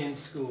still be in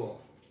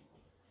school.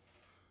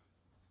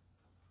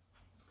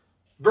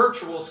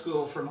 Virtual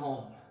school from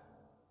home.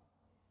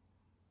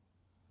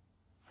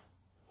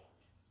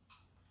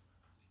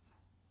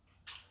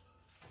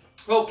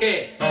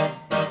 Okay,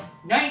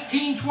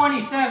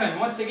 1927,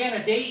 once again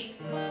a date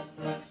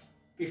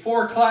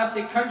before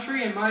classic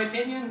country in my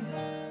opinion,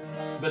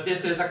 but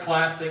this is a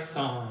classic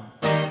song.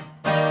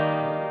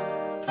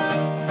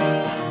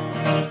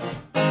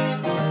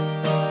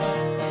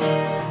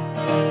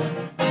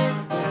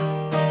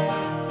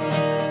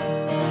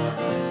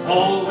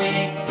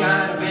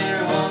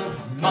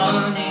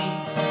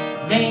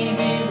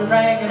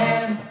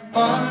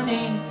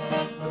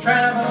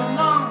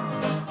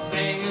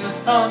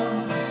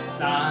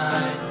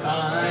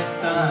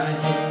 side.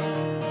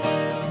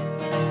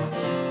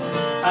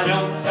 I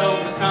don't know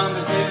what's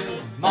coming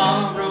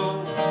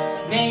tomorrow.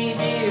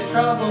 Maybe a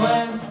trouble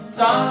and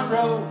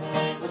sorrow.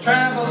 We'll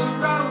travel the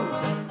road,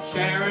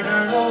 sharing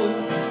our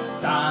load,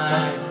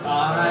 side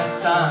by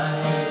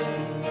side.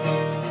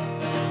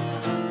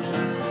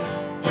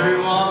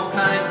 Through all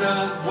kinds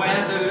of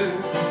weather,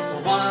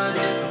 but what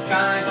if the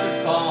sky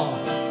should fall?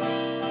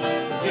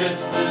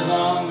 Just as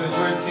long as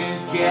we're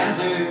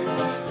together,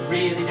 it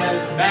really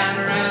doesn't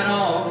matter at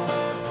all.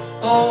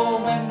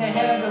 Oh, when the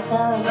heads are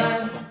quarreled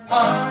and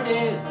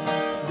parted,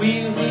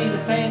 we'll be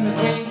the same as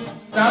we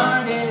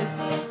started.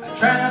 I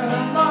travel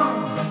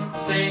along,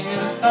 singing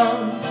a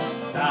song,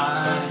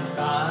 side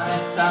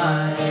by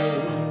side.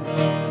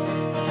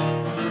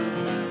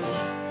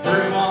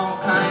 Through all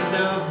kinds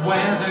of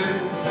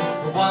weather,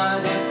 but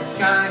what if the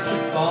sky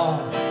should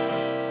fall?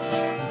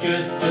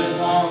 Just as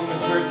long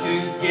as we're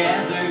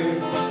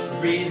together,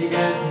 it really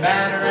doesn't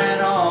matter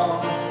at all.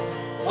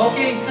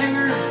 Okay,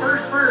 singers,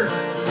 first verse.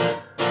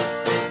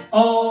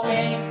 Oh,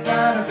 ain't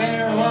got a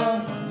barrel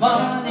of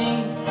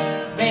money,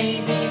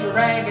 maybe we're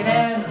ragged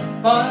and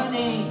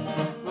funny.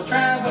 We'll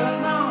travel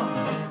along,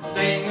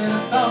 singing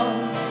a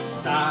song,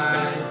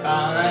 side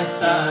by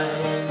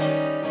side.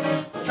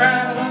 We'll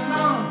travel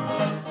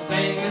along,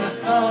 singing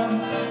a song,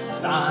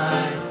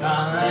 side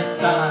by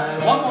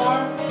side. One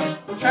more.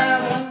 We'll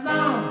travel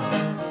along,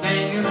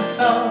 singing a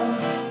song,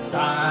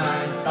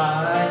 side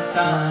by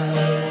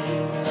side.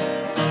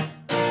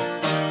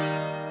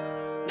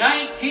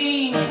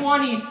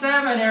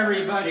 1927,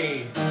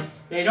 everybody.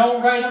 They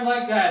don't write them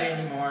like that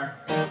anymore.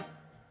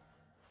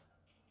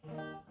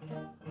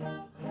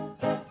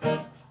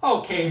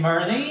 Okay,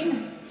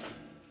 Marlene.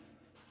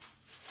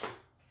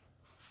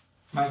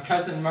 My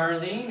cousin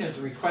Marlene is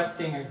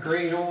requesting a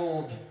great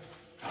old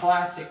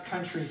classic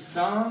country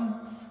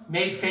song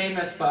made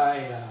famous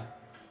by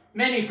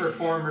many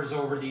performers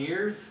over the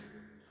years.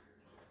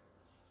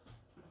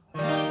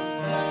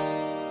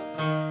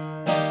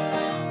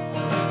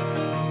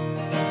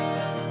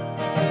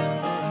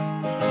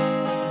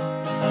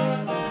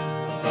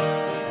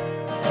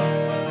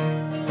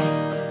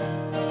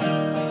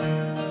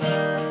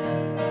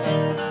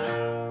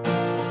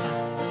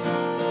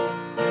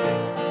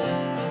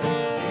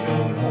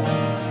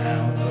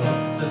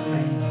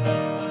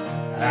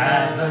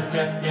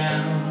 Step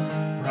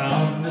down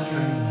from the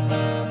train.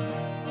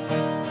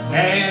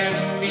 There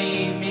to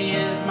meet me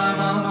is my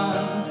mama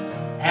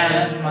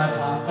and my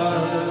papa.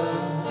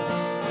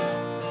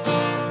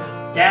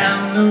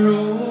 Down the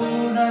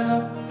road I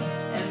look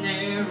and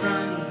there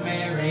runs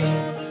Mary,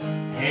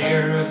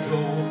 hair of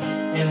gold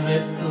and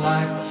lips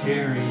like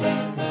cherries.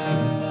 It's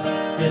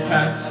good to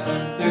touch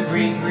the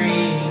green,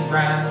 green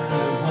grass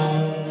of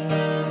home.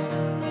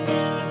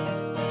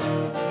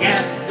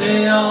 Guess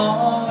they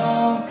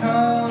all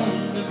come,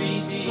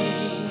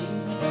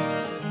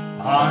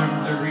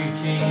 arms are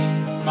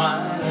reaching,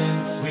 smiling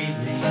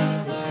sweetly.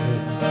 It's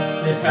good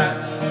to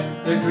touch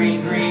the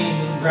green, green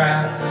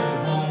grass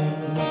of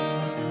home.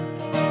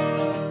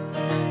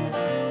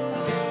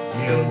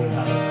 The old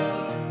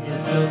house is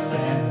still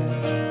standing,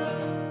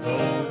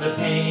 though the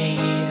paint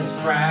is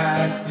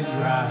cracked and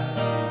dry.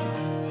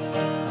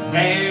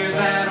 There's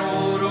that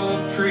old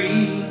oak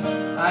tree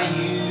I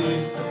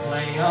used to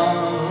play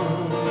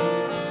on.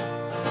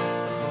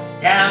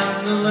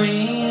 Down the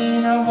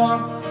lane I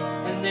walked,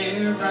 and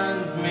there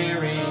runs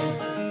Mary,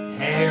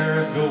 hair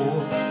of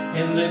gold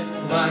and lips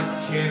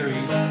like cherries.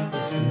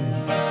 It's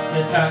good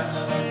to touch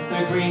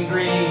the green,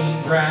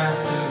 green grass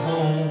of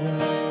home.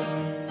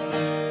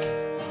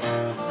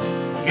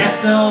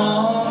 Yes, they'll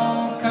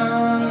all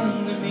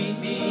come to meet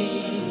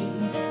me,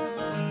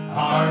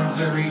 arms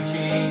are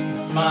reaching,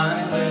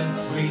 smiling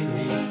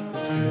sweetly.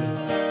 It's good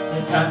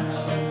to touch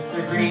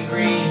the green,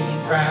 green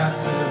grass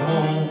of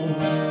home.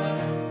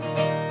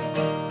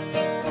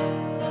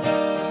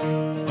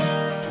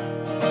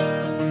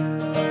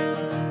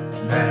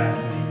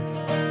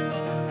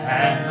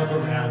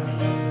 Around me,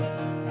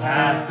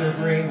 at the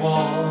great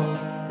walls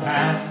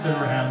that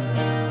surround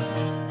me,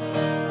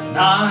 and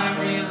I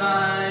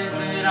realized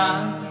that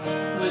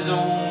I was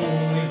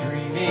only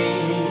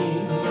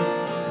dreaming.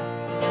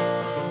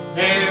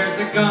 There's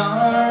a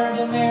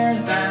garden,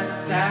 there's that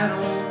sad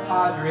old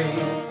padre,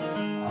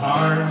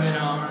 arm in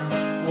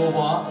arm, we'll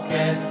walk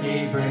at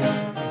daybreak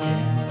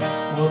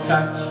again. We'll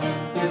touch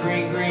the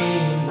green,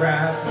 green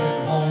grass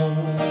of home.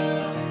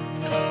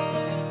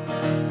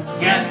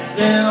 Yes,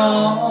 they'll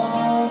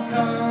all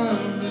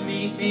come to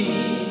meet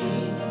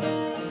me,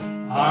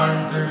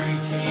 arms are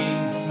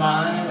reaching,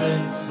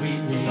 smiling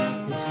sweetly.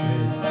 It's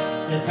good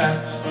to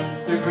touch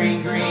the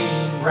green,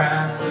 green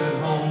grass of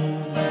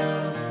home.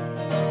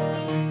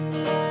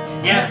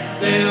 Yes,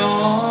 they'll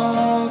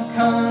all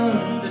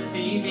come to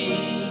see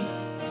me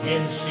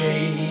in the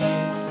shade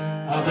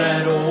of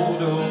that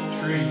old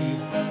oak tree,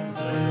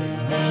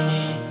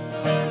 beneath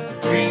the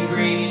green,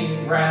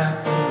 green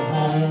grass of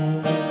home.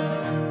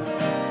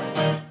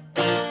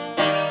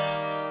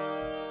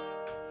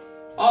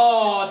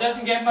 Oh, it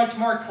doesn't get much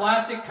more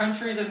classic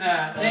country than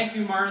that. Thank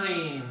you,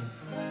 Marlene,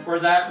 for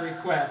that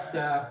request.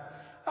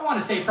 I want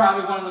to say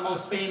probably one of the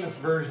most famous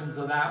versions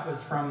of that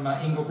was from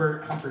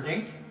Engelbert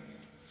Humperdinck.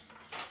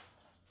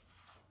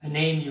 A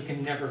name you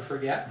can never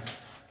forget.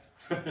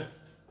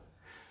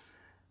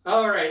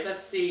 All right,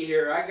 let's see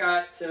here. I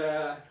got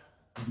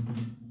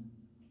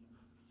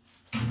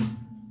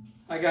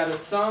a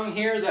song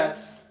here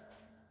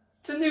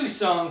it's a new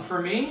song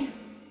for me.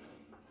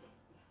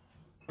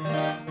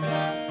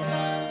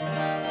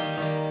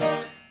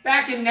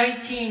 Back in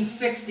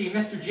 1960,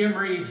 Mr. Jim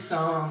Reeves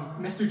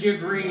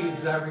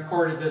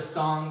recorded this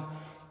song,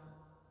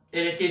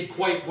 and it did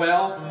quite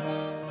well.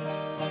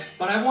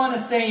 But I want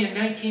to say in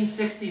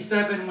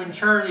 1967, when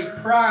Charlie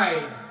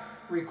Pride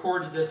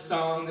recorded this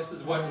song, this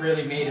is what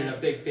really made it a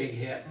big, big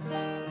hit.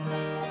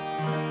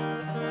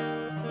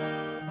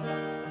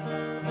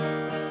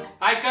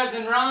 Hi,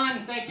 Cousin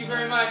Ron. Thank you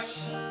very much.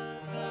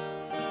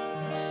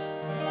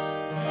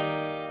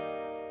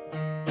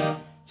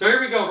 So here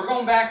we go. We're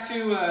going back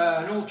to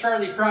an old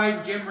Charlie Pride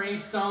and Jim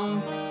Reeves song.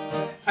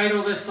 The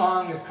title of this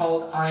song is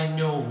called I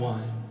Know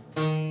One.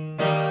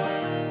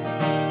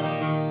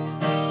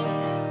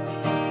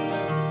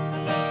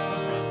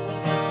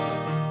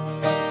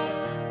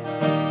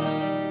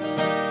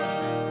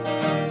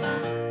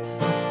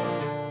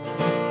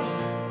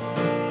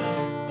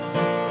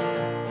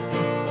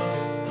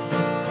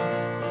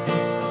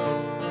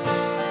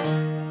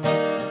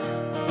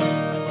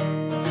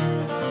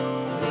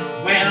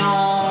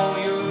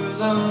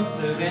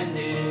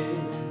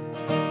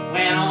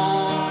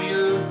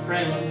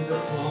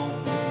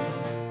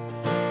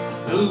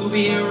 Who'll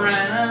be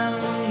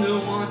around to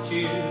want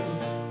you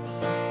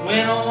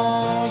when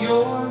all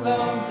your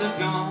loves are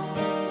gone?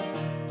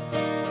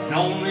 And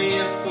only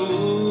a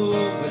fool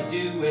would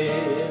do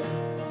it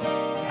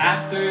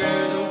after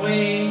the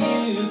way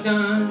you've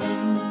done.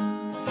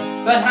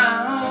 But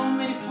how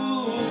many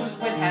fools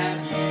would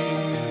have you?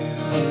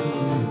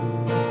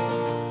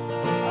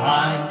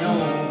 I know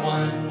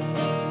one.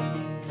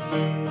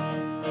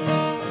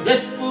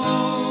 This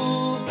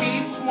fool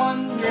keeps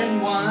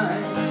wondering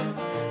why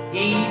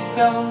he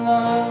fell in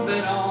love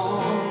at all.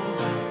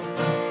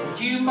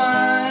 But you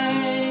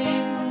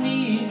might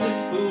need this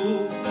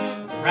fool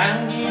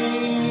around you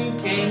in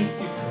case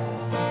you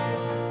fall.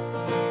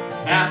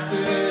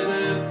 After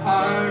the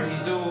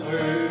party's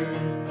over,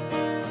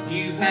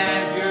 you've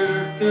had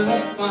your fill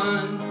of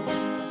fun.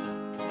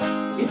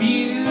 If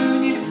you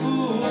need a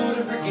fool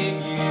to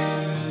forgive you,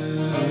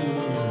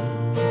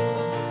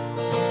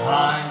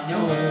 I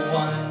know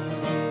one.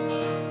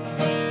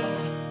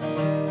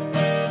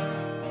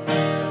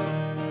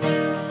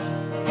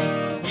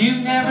 You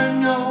never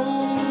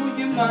know,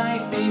 you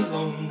might be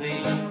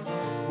lonely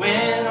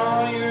when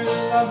all your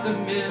love's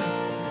amiss.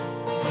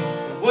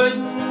 It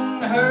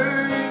wouldn't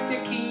hurt to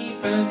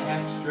keep an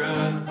extra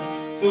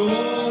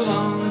fool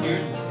on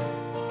your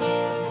list.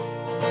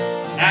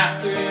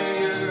 After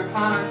your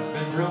heart's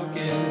been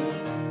broken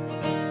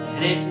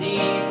and it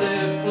needs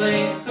a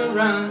place to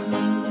run,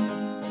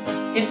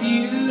 if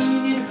you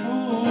need a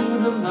fool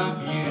to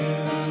love you,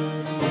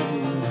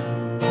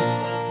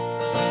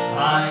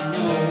 I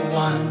know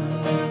one.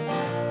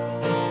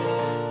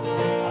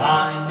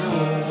 I know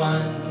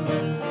one.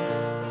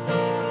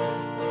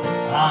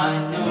 I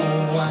know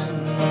one.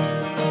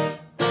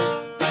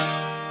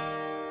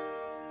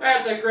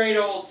 That's a great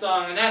old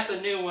song, and that's a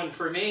new one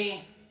for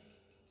me.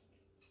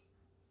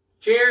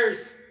 Cheers.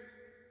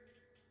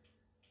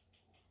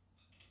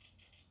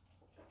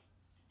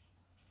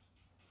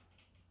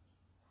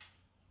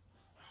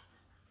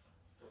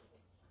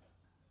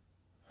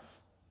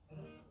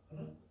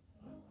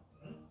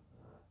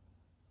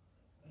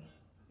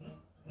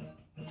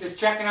 Just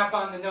checking up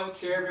on the notes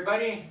here,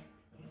 everybody.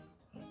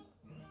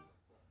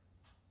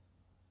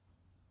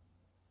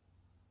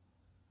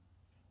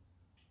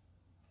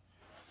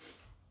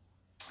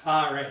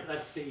 All right,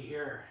 let's see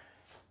here.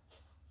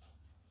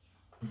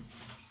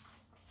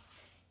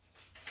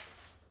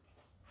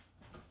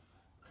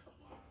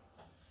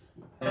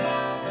 We're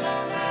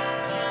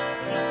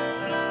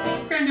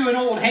going to do an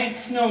old Hank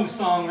Snow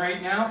song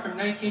right now from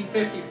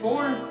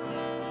 1954.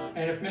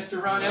 And if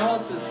Mr. Ron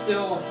Ellis is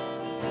still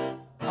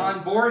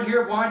on board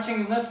here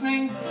watching and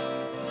listening,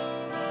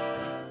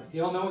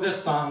 you'll know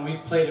this song.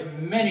 We've played it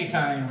many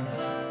times.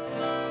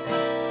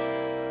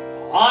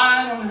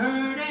 I don't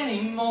hurt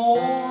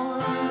anymore.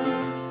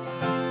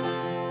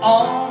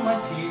 All my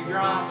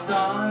teardrops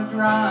are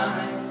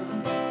dry.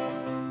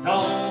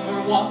 No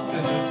more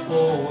walking the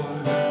floor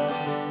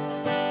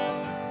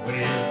with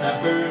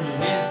that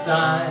burning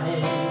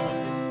inside.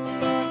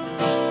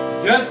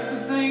 Just to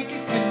think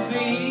it could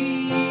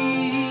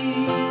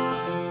be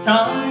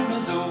time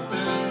has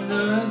opened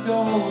the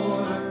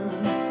door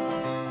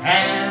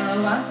and at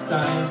last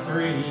I'm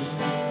free.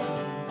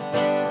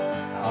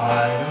 I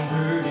don't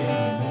hurt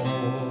anymore.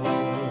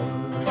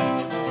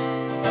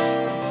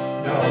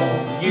 No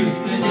use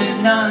to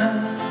deny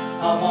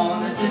I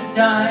wanted to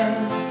die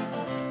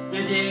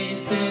the day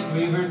you said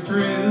we were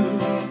through.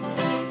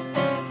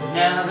 But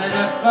now that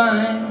I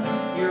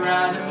find you're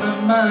out of my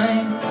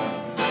mind,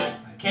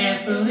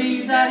 can't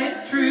believe that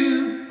it's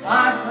true.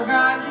 I've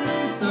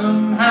forgotten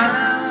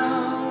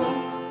somehow.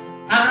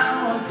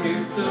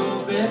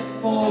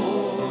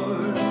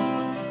 before,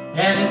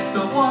 and it's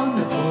so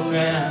wonderful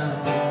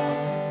now.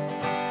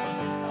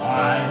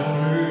 I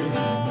don't hurt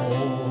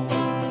anymore.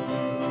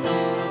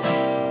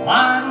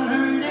 I don't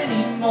hurt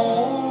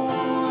anymore.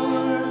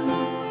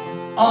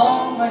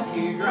 All my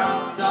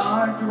teardrops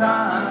are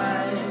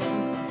dry.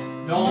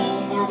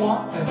 No more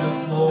walking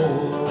the floor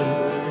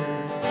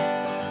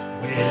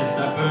with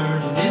a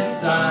burning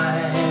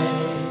inside.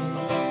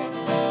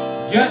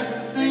 Just to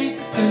think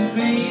it could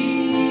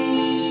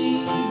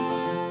be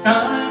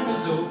time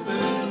has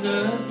opened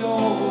the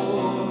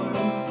door,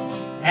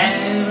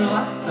 and at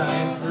last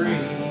I'm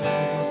free.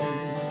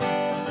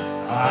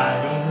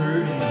 I don't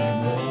hurt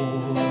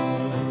anymore.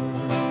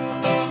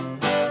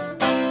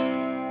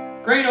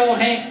 Great old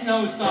Hank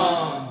Snow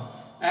song.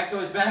 That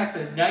goes back to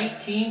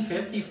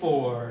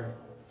 1954.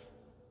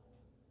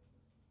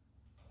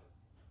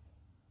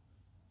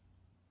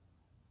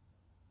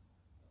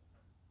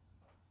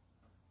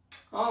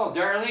 Oh,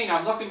 Darlene,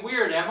 I'm looking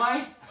weird, am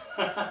I?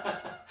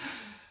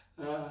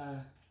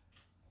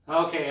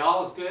 Okay,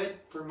 all's good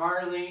for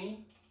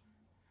Marlene.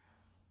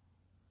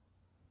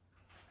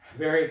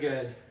 Very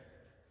good.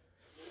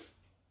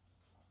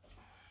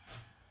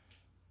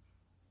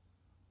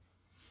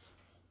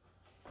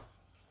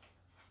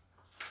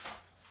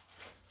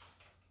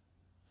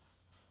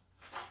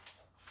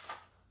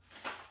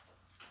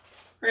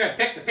 We're going to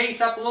pick the pace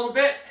up a little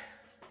bit.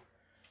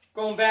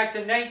 Going back to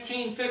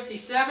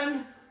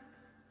 1957.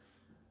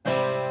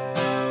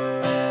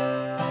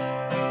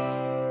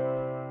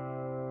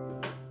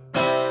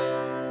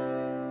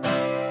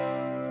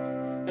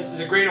 This is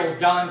a great old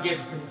Don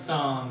Gibson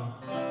song.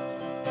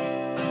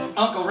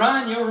 Uncle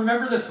Ron, you'll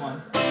remember this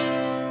one.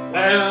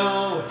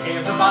 Well,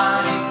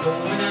 everybody's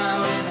going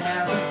out and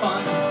having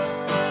fun.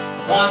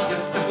 I'm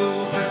just a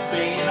fool for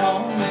staying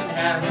home and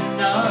having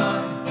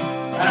none.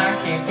 And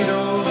I can't get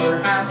over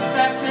how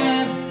set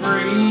and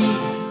free.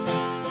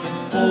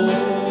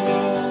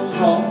 Oh,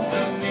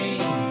 lonesome me.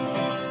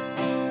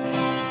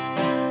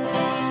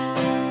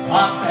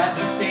 Off that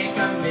mistake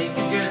I'm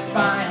making just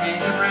by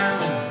hanging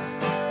around.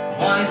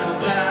 Oh, I know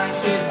that I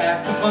should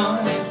have some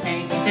fun and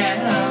paint the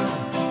town.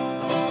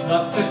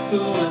 Love's a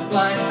fool as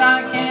blind as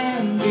I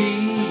can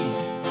be.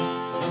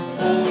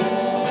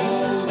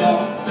 Oh,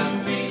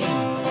 lonesome me.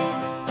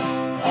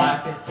 Oh,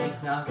 I bet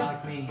she's not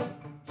like me.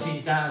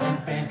 She's out and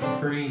fancy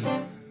free,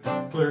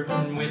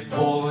 flirting with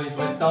boys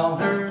with all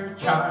her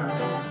charms.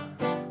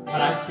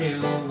 But I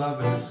still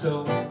love her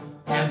so,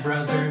 and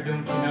brother,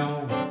 don't you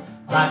know,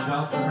 I'd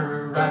welcome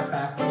her right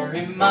back here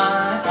in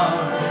my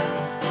arms.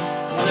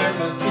 Well, there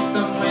must be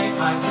some way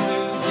I can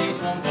lose these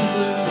lonesome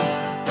blues.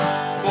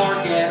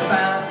 Forget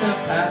about the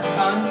past,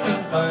 find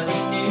somebody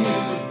new.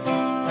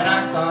 And I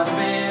thought of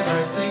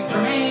everything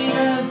from A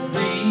to Z.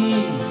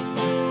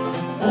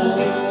 Oh,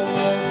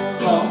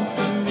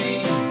 lonesome me.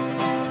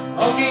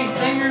 Okay,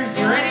 singers,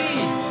 you ready?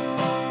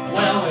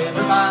 Well,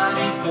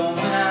 everybody's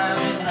going out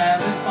and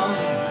having fun.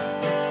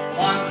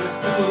 I'm just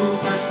a fool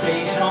for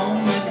staying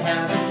home and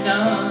having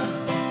none.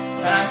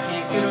 And I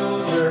can't get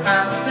over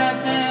how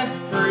set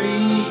and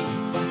free.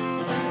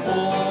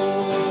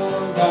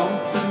 Oh,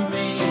 lonesome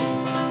me.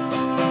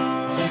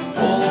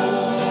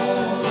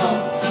 Oh,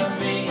 lonesome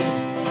me.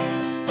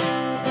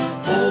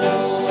 Oh,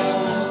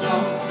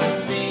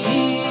 lonesome me.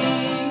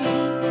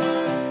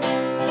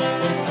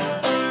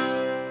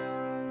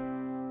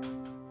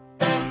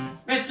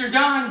 Mr.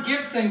 Don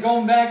Gibson,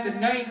 going back to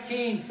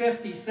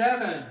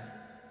 1957.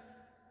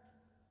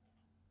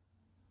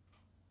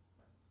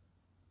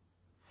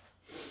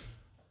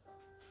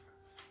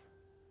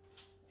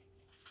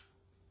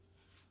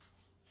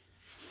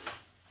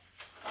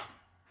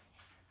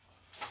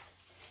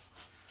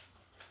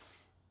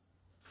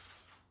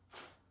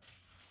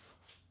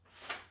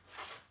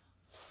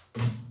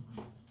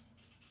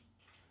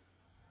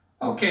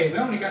 Okay, we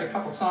only got a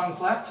couple songs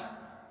left.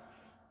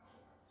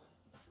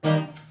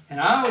 And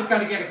I always got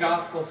to get a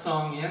gospel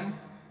song in,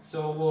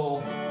 so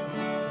we'll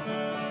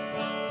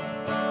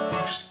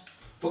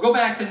go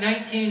back to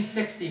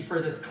 1960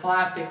 for this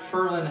classic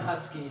Furlin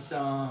Husky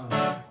song.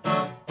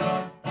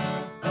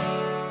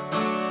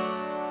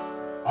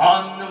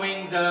 On the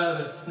wings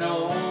of a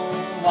snow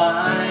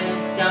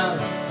white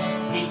dove,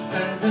 he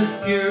sends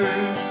us pure,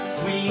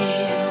 sweet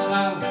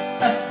love,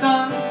 a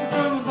song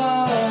from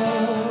above.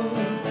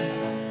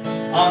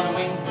 On the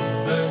wings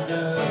of a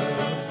dove,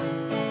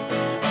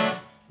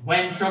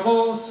 when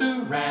trouble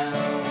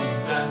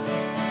surrounds us,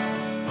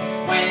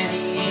 when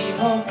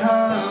evil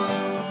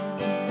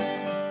comes,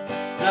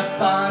 the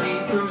body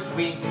grows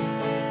weak,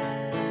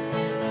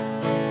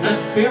 the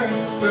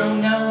spirits grow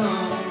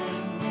numb.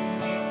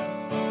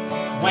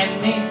 When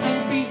these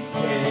things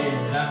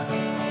beset us,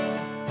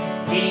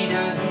 he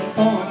doesn't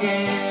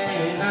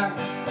forget us.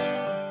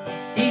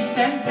 He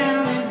sends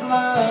down his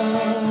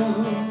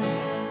love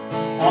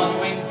on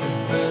the wings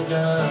of a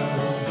dove.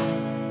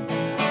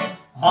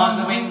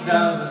 On the wings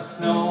of a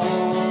snow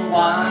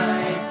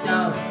white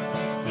dove,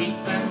 he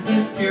sends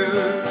his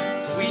pure,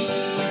 sweet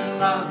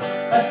love,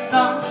 a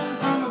song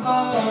from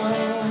above.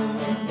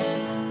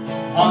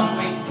 On the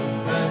wings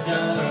of a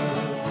dove.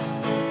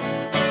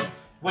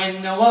 when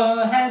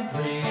Noah had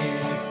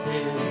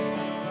drifted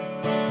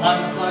on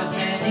the flood's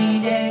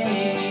many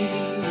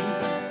days.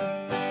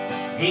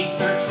 He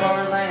searched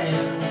for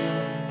land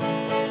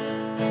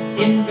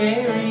in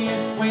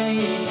various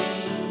ways.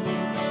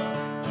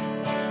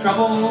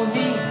 Troubles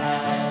he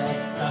had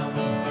some,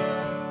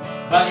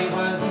 but he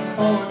wasn't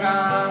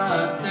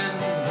forgotten.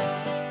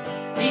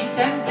 He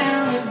sends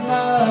down his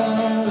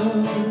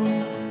love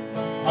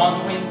on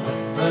the wings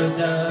of a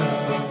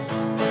dove,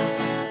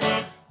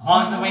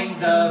 on the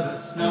wings of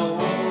a snow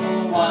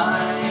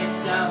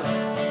white dove.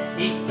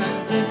 He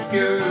sends his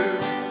pure,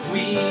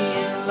 sweet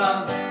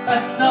love,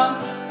 a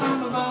song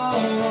from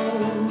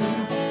above,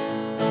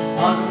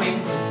 on the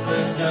wings of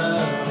a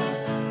dove,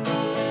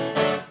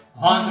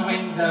 on the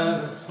wings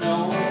of a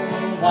snow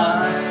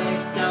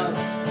white dove.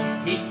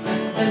 He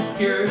sends his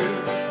pure,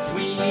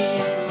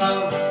 sweet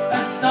love,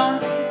 a song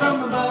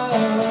from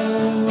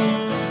above,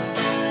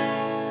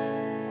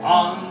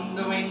 on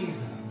the wings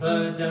of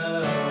a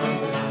dove.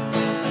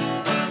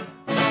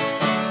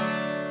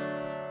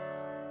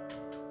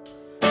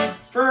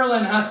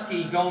 Furlan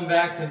Husky, going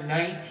back to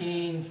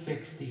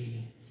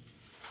 1960.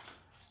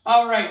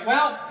 All right,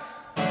 well,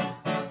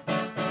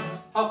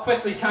 how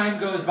quickly time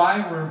goes by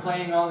when we're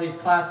playing all these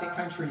classic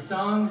country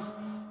songs.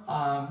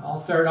 I'll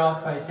start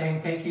off by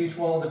saying thank you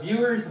to all the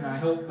viewers, and I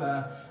hope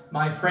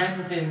my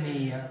friends in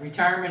the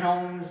retirement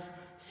homes,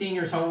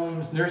 seniors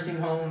homes, nursing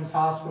homes,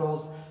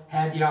 hospitals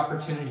had the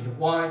opportunity to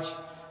watch.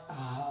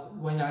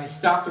 When I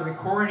stop the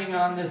recording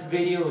on this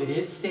video, it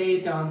is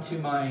saved onto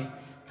my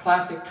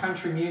Classic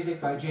Country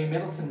Music by Jay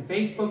Middleton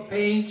Facebook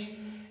page,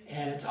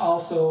 and it's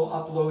also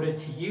uploaded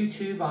to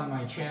YouTube on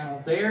my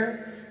channel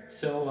there.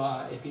 So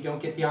if you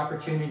don't get the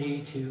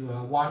opportunity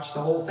to watch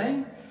the whole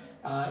thing,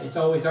 it's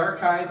always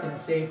archived and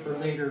saved for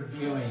later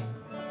viewing.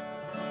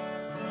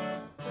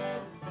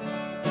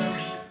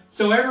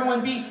 So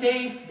everyone be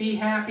safe, be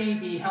happy,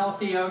 be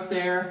healthy out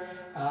there.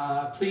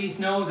 Please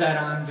know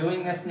that I'm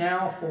doing this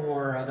now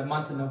for the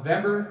month of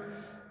November,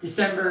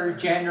 December,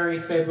 January,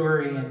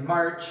 February, and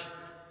March.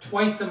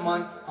 Twice a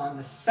month on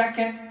the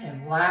second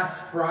and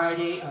last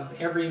Friday of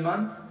every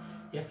month.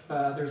 If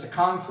there's a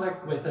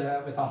conflict with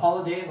a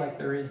holiday like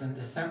there is in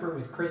December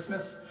with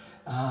Christmas,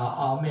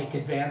 I'll make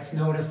advance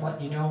notice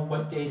letting you know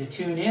what day to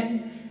tune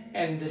in.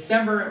 And in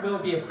December it will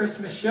be a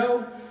Christmas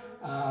show,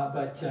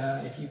 but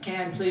if you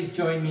can, please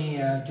join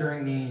me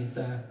during these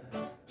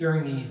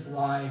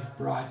live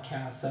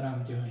broadcasts that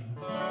I'm doing.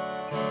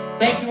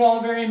 Thank you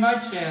all very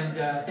much, and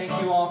thank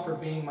you all for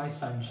being my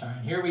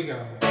sunshine. Here we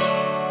go.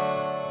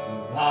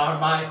 You are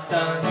my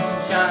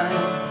sunshine,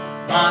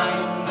 my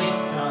only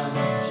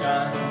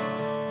sunshine.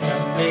 You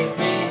make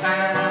me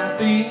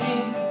happy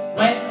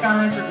when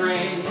skies are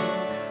gray.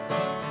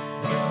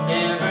 You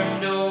never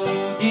know,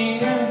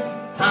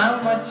 dear,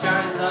 how much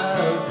I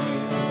love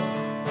you.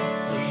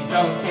 Please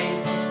don't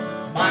take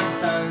my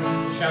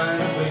sunshine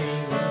away.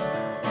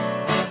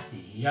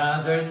 The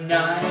other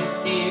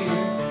night, dear,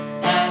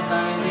 as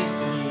I lay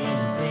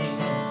sleeping,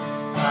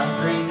 I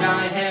dreamed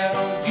I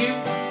held you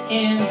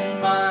in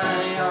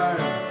my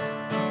arms.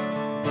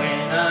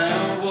 When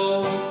I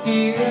awoke,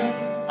 dear,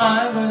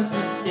 I was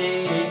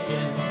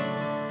mistaken,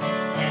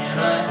 and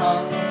I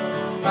hung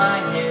my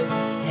head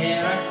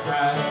and I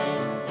cried.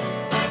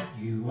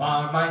 You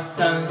are my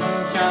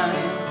sunshine,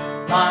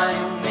 my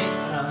only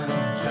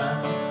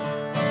sunshine.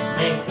 You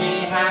make me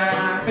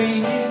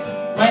happy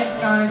when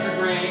skies are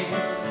gray.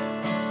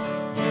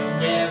 You'll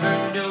never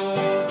know,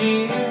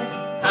 dear,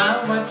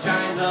 how much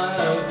I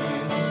love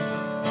you.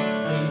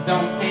 Please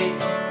don't take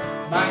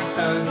my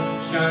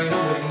sunshine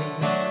away.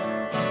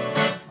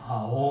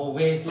 I'll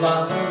always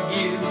love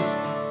you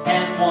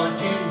and want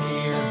you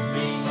near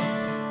me,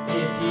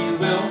 if you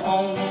will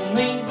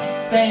only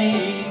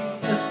say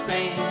the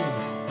same.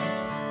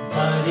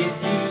 But if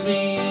you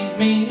leave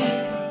me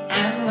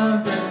and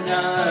love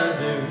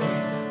another,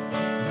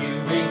 you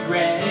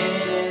regret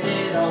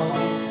it all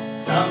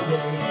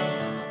someday.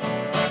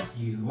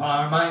 You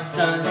are my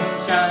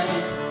sunshine,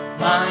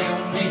 my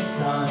only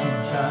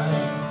sunshine.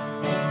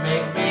 You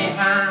make me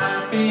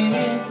happy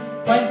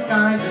when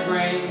skies are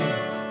gray.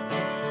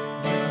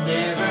 You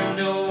never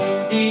know,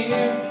 dear,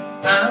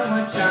 how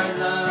much I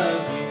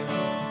love you.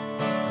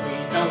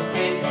 Please don't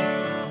take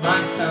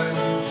my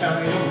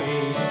sunshine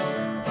away.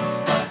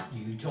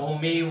 You told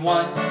me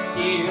once,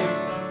 dear,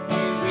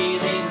 you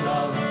really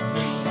loved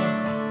me,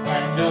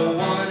 and no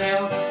one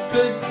else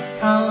could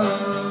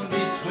come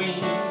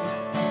between.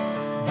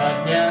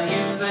 But now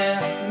you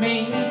left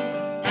me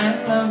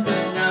and loved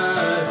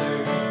another.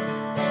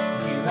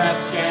 You have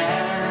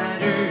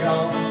shattered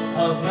all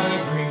of my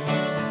dreams.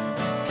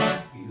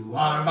 You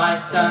are my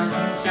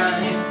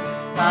sunshine,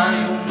 my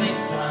only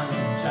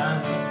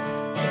sunshine.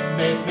 You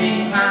make me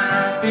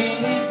happy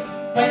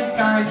when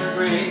skies are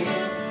gray.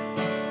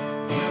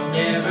 You'll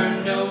never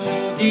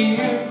know,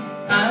 dear,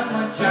 how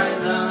much I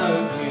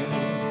love you.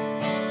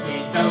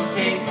 Please don't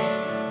take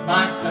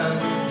my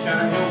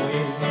sunshine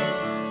away.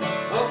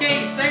 Okay,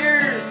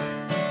 singers!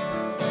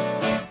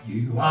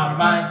 You are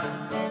my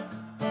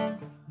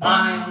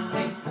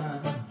only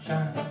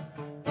sunshine.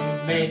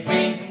 You make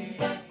make me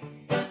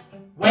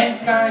when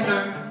skies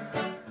are.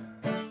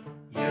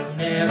 You'll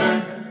never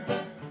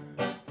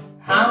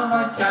how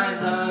much I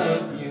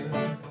love you.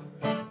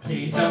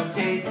 Please don't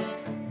take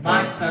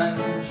my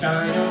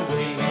sunshine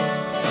away.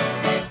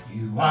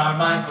 You are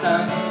my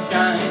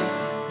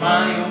sunshine,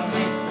 my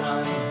only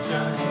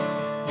sunshine.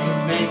 You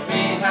make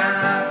me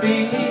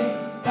happy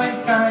when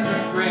skies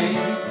are gray.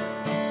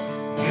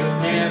 You'll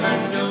never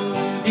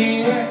know,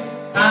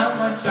 dear, how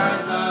much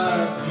I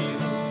love you.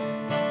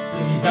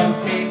 Please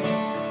don't take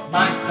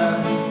my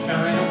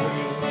sunshine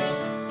away.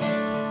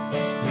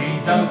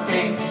 Please don't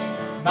take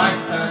my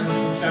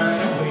sunshine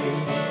away.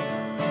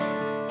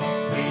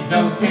 Please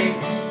don't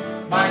take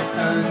my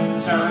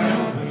sunshine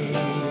away.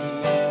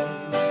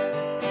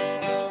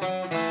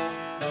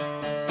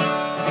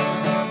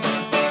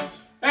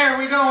 There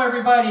we go,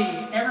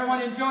 everybody.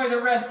 Everyone enjoy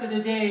the rest of the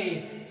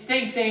day.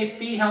 Stay safe,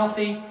 be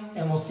healthy,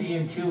 and we'll see you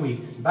in 2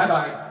 weeks.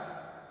 Bye-bye.